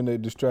to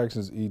eliminate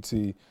distractions,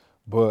 E.T.,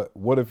 but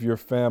what if your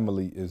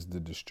family is the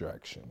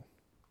distraction?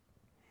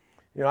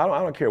 I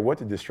don't care what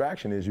the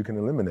distraction is, you can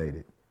eliminate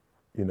it.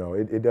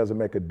 It doesn't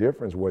make a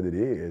difference what it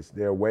is.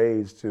 There are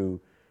ways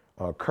to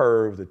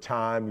curve the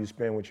time you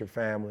spend with your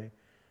family.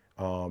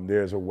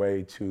 There's a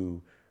way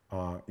to,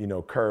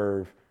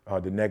 curve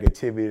the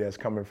negativity that's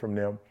coming from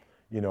them.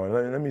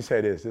 And let me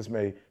say this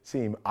may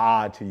seem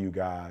odd to you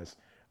guys,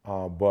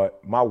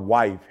 but my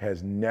wife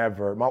has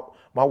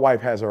my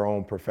wife has her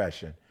own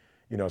profession,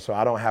 so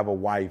I don't have a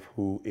wife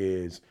who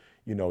is,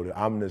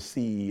 I'm the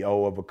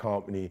CEO of a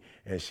company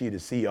and she the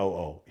COO. You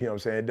know what I'm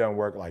saying? It doesn't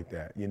work like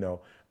that.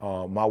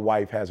 My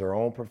wife has her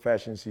own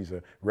profession. She's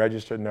a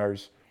registered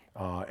nurse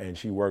and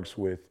she works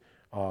with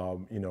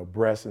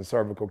breast and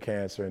cervical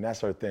cancer, and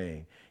that's her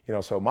thing.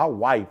 So my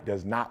wife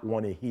does not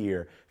want to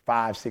hear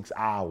 5-6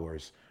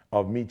 hours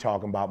of me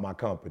talking about my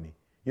company.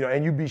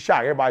 And you'd be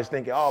shocked. Everybody's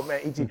thinking, oh man,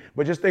 E.T.,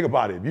 but just think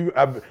about it.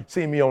 I've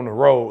seen me on the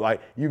road, like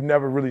you've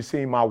never really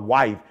seen my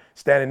wife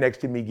standing next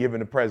to me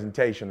giving a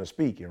presentation or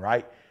speaking,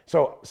 right?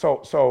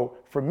 So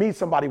for me,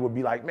 somebody would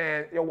be like,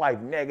 man, your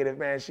wife negative,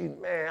 man.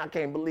 I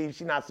can't believe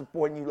she's not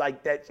supporting you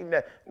like that.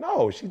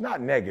 No, she's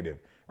not negative,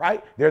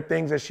 right? There are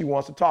things that she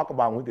wants to talk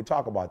about, and we could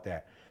talk about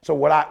that. So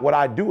what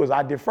I do is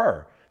I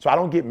defer. So I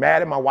don't get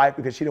mad at my wife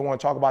because she didn't want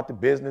to talk about the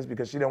business,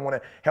 because she didn't want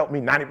to help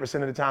me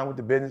 90% of the time with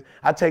the business.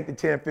 I take the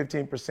 10,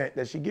 15%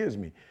 that she gives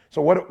me.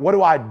 So what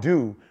do I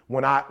do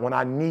when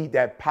I need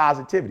that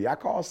positivity? I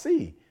call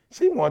C.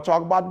 C want to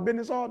talk about the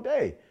business all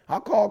day. I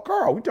call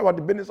Carl. We talk about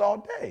the business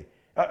all day.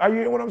 Are you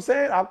hearing what I'm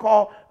saying? I'll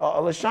call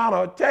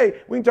Lashana or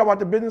Tay. We can talk about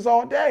the business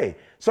all day.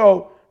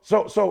 So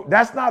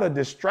that's not a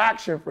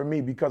distraction for me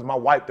because my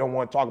wife don't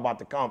want to talk about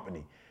the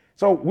company.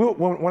 So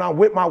when I'm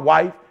with my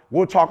wife,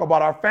 we'll talk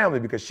about our family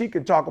because she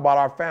could talk about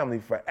our family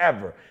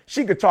forever.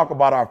 She could talk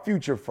about our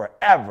future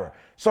forever.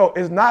 So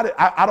it's not,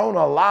 I don't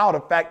allow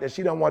the fact that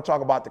she don't want to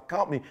talk about the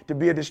company to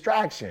be a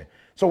distraction.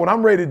 So when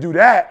I'm ready to do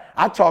that,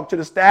 I talk to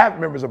the staff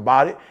members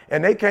about it,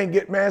 and they can't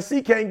get, man,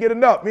 C can't get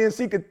enough. Me and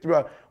C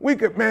we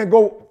could, man,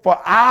 go for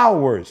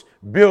hours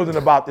building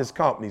about this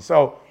company.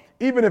 So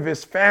even if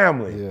it's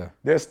family,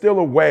 there's still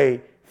a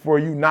way for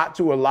you not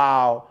to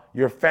allow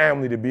your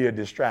family to be a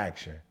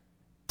distraction.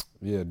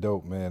 Yeah,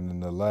 dope, man.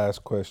 And the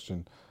last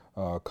question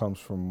comes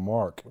from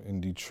Mark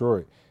in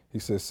Detroit. He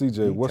says,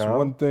 CJ, what's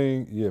one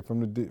thing,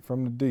 from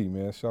the D,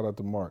 man, shout out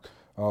to Mark.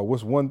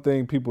 What's one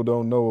thing people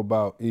don't know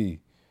about E?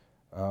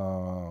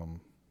 Man,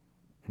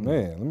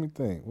 let me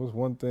think. What's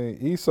one thing?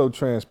 He's so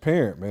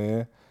transparent,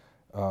 man.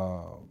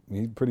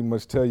 He pretty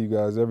much tell you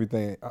guys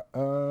everything.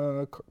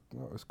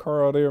 Is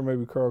Carl there?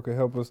 Maybe Carl could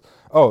help us.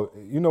 Oh,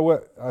 you know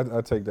what? I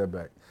take that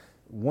back.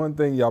 One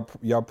thing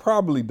y'all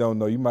probably don't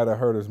know, you might have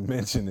heard us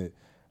mention it.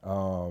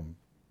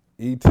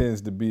 E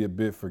tends to be a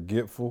bit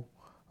forgetful.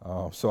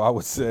 So I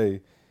would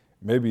say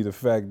maybe the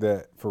fact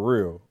that, for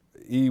real,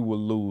 E will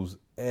lose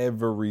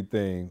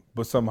everything,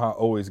 but somehow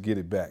always get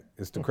it back.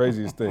 It's the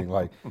craziest thing.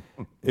 Like,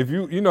 if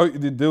you know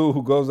the dude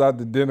who goes out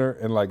to dinner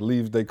and like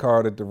leaves their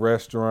card at the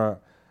restaurant,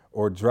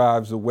 or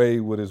drives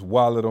away with his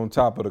wallet on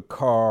top of the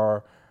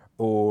car,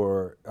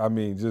 or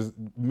just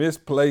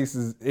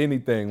misplaces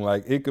anything.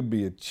 Like, it could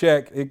be a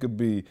check,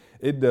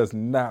 it does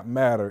not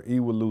matter. He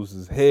would lose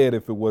his head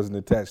if it wasn't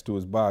attached to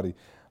his body.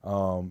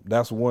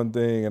 That's one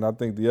thing, and I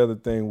think the other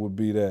thing would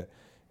be that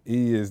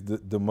he is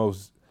the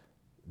most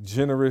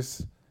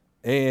generous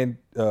and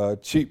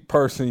cheap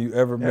person you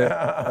ever met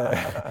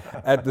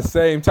at the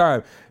same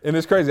time. And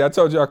it's crazy. I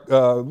told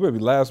y'all maybe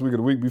last week or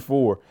the week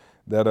before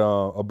that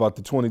about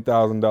the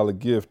 $20,000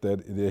 gift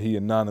that he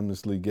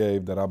anonymously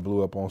gave that I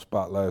blew up on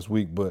spot last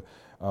week. But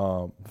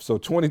so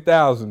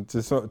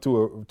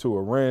 $20,000 to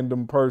a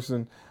random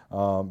person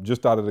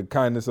just out of the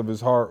kindness of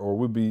his heart, or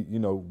we'd be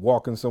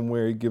walking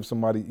somewhere, he'd give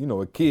somebody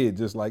a kid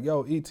just like,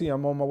 yo, ET,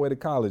 I'm on my way to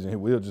college,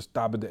 and we'll just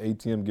stop at the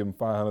ATM, give him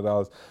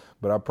 $500.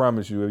 But I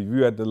promise you, if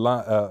you at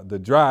the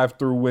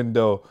drive-through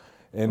window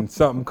and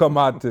something come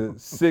out to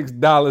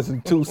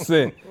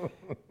 $6.02,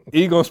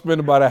 he gonna spend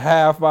about a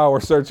half hour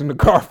searching the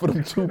car for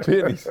them 2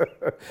 pennies.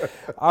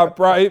 I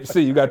probably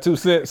see you got 2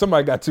 cents.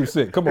 Somebody got 2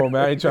 cents. Come on,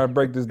 man, I ain't trying to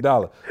break this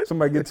dollar.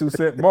 Somebody get 2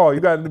 cents. Maul, you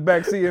got in the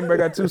back seat. Everybody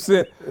got 2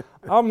 cents.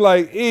 I'm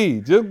like,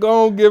 just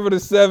go and give it a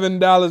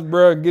 $7,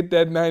 bro, and get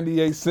that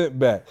 98 cent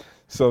back.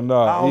 So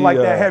no, I don't like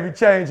that heavy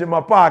change in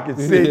my pocket.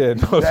 See,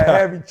 that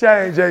heavy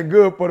change ain't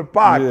good for the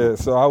pocket. Yeah,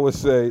 so I would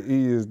say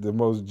he is the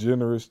most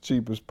generous,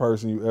 cheapest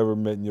person you ever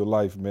met in your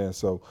life, man.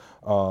 So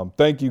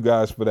thank you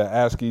guys for that.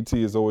 Ask ET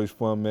is always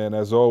fun, man.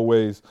 As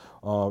always,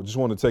 just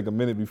want to take a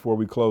minute before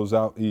we close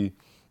out, E,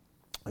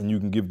 and you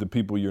can give the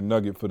people your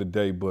nugget for the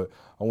day. But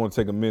I want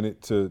to take a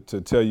minute to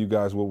tell you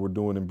guys what we're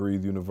doing in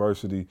Breathe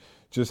University.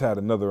 Just had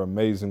another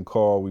amazing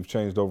call. We've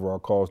changed over our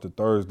calls to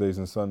Thursdays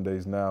and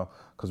Sundays now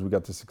because we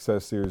got the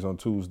Success Series on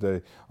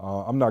Tuesday.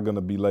 I'm not going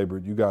to belabor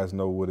it. You guys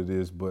know what it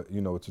is, but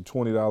it's a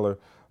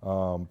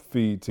 $20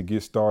 fee to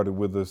get started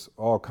with us.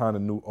 All kind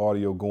of new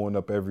audio going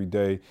up every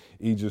day.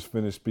 E just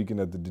finished speaking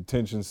at the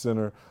Detention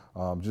Center.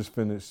 Just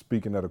finished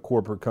speaking at a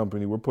corporate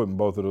company. We're putting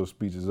both of those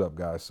speeches up,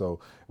 guys.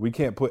 So we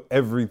can't put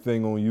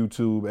everything on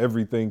YouTube.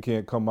 Everything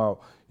can't come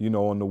out,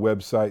 on the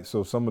website.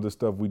 So some of the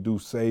stuff we do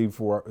save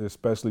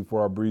especially for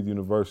our Breathe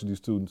University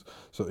students.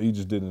 So E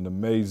just did an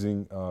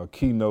amazing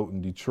keynote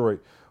in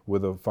Detroit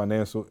with a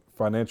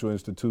financial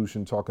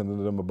institution, talking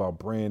to them about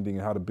branding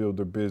and how to build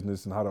their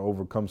business and how to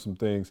overcome some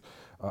things.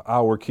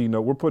 Our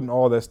keynote, we're putting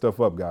all that stuff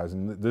up, guys.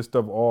 And this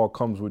stuff all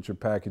comes with your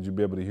package. You'll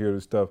be able to hear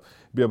this stuff,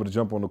 be able to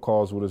jump on the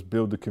calls with us,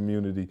 build the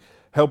community,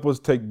 help us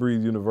take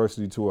Breathe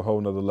University to a whole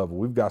nother level.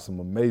 We've got some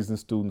amazing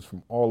students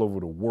from all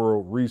over the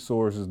world,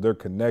 resources, they're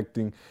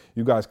connecting.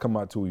 You guys come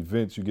out to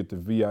events, you get the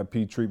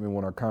VIP treatment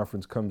when our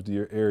conference comes to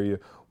your area.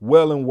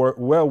 Well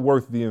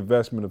worth the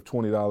investment of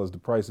 $20, the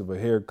price of a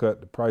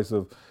haircut, the price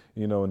of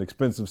an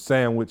expensive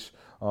sandwich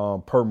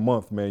per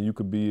month, man. You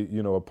could be,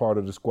 a part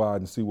of the squad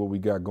and see what we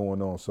got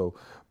going on. So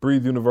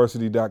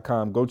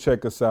breatheuniversity.com, go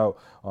check us out.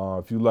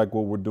 If you like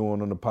what we're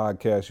doing on the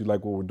podcast, you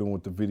like what we're doing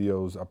with the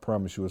videos, I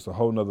promise you it's a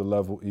whole nother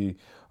level, E.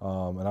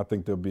 And I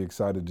think they'll be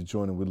excited to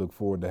join, and we look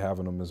forward to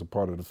having them as a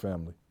part of the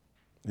family.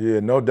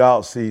 Yeah, no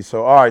doubt, C.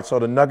 So, all right, so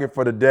the nugget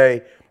for the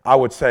day, I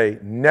would say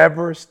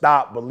never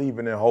stop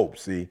believing in hope,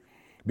 C,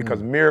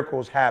 because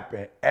miracles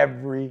happen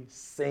every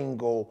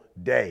single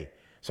day.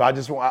 So I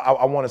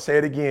want to say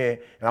it again,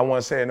 and I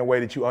want to say it in a way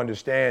that you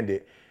understand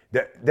it,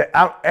 that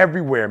out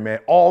everywhere, man,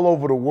 all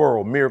over the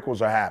world,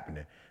 miracles are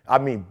happening. I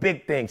mean,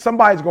 big things.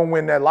 Somebody's going to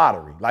win that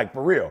lottery, like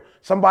for real.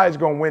 Somebody's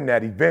going to win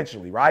that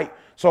eventually, right?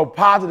 So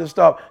positive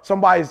stuff.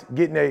 Somebody's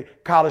getting a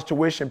college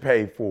tuition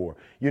paid for.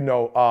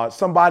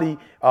 Somebody,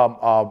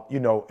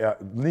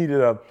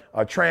 needed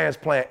a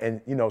transplant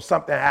and,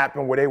 something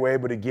happened where they were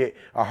able to get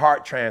a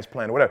heart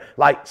transplant or whatever.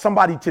 Like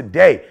somebody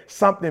today,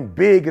 something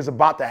big is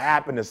about to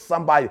happen to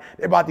somebody.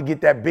 They're about to get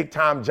that big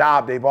time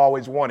job they've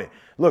always wanted.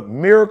 Look,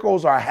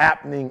 miracles are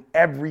happening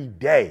every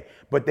day,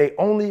 but they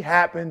only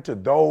happen to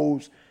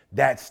those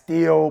that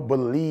still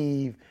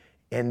believe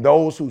and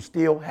those who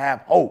still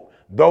have hope,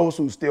 those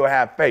who still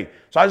have faith.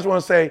 So I just want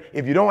to say,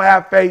 if you don't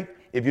have faith,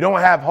 if you don't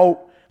have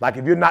hope, like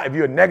if you're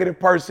a negative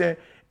person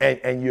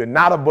and you're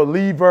not a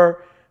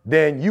believer,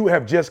 then you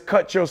have just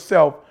cut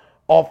yourself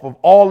off of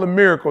all the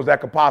miracles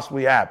that could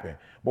possibly happen.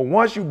 But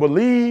once you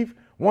believe,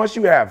 once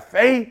you have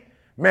faith,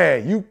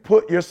 man, you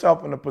put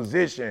yourself in a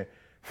position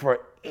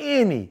for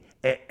any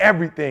and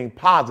everything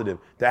positive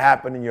to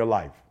happen in your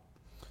life.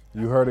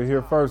 You heard it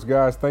here first,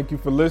 guys. Thank you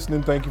for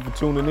listening. Thank you for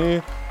tuning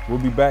in. We'll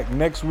be back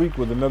next week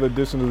with another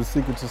edition of the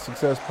Secret to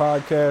Success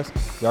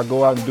podcast. Y'all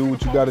go out and do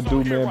what you got to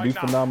do, man. Be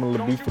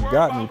phenomenal or be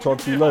forgotten. We'll talk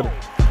to you later.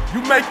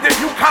 You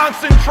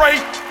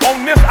concentrate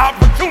on this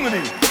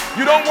opportunity.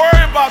 You don't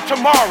worry about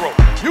tomorrow.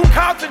 You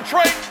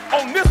concentrate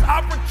on this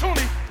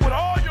opportunity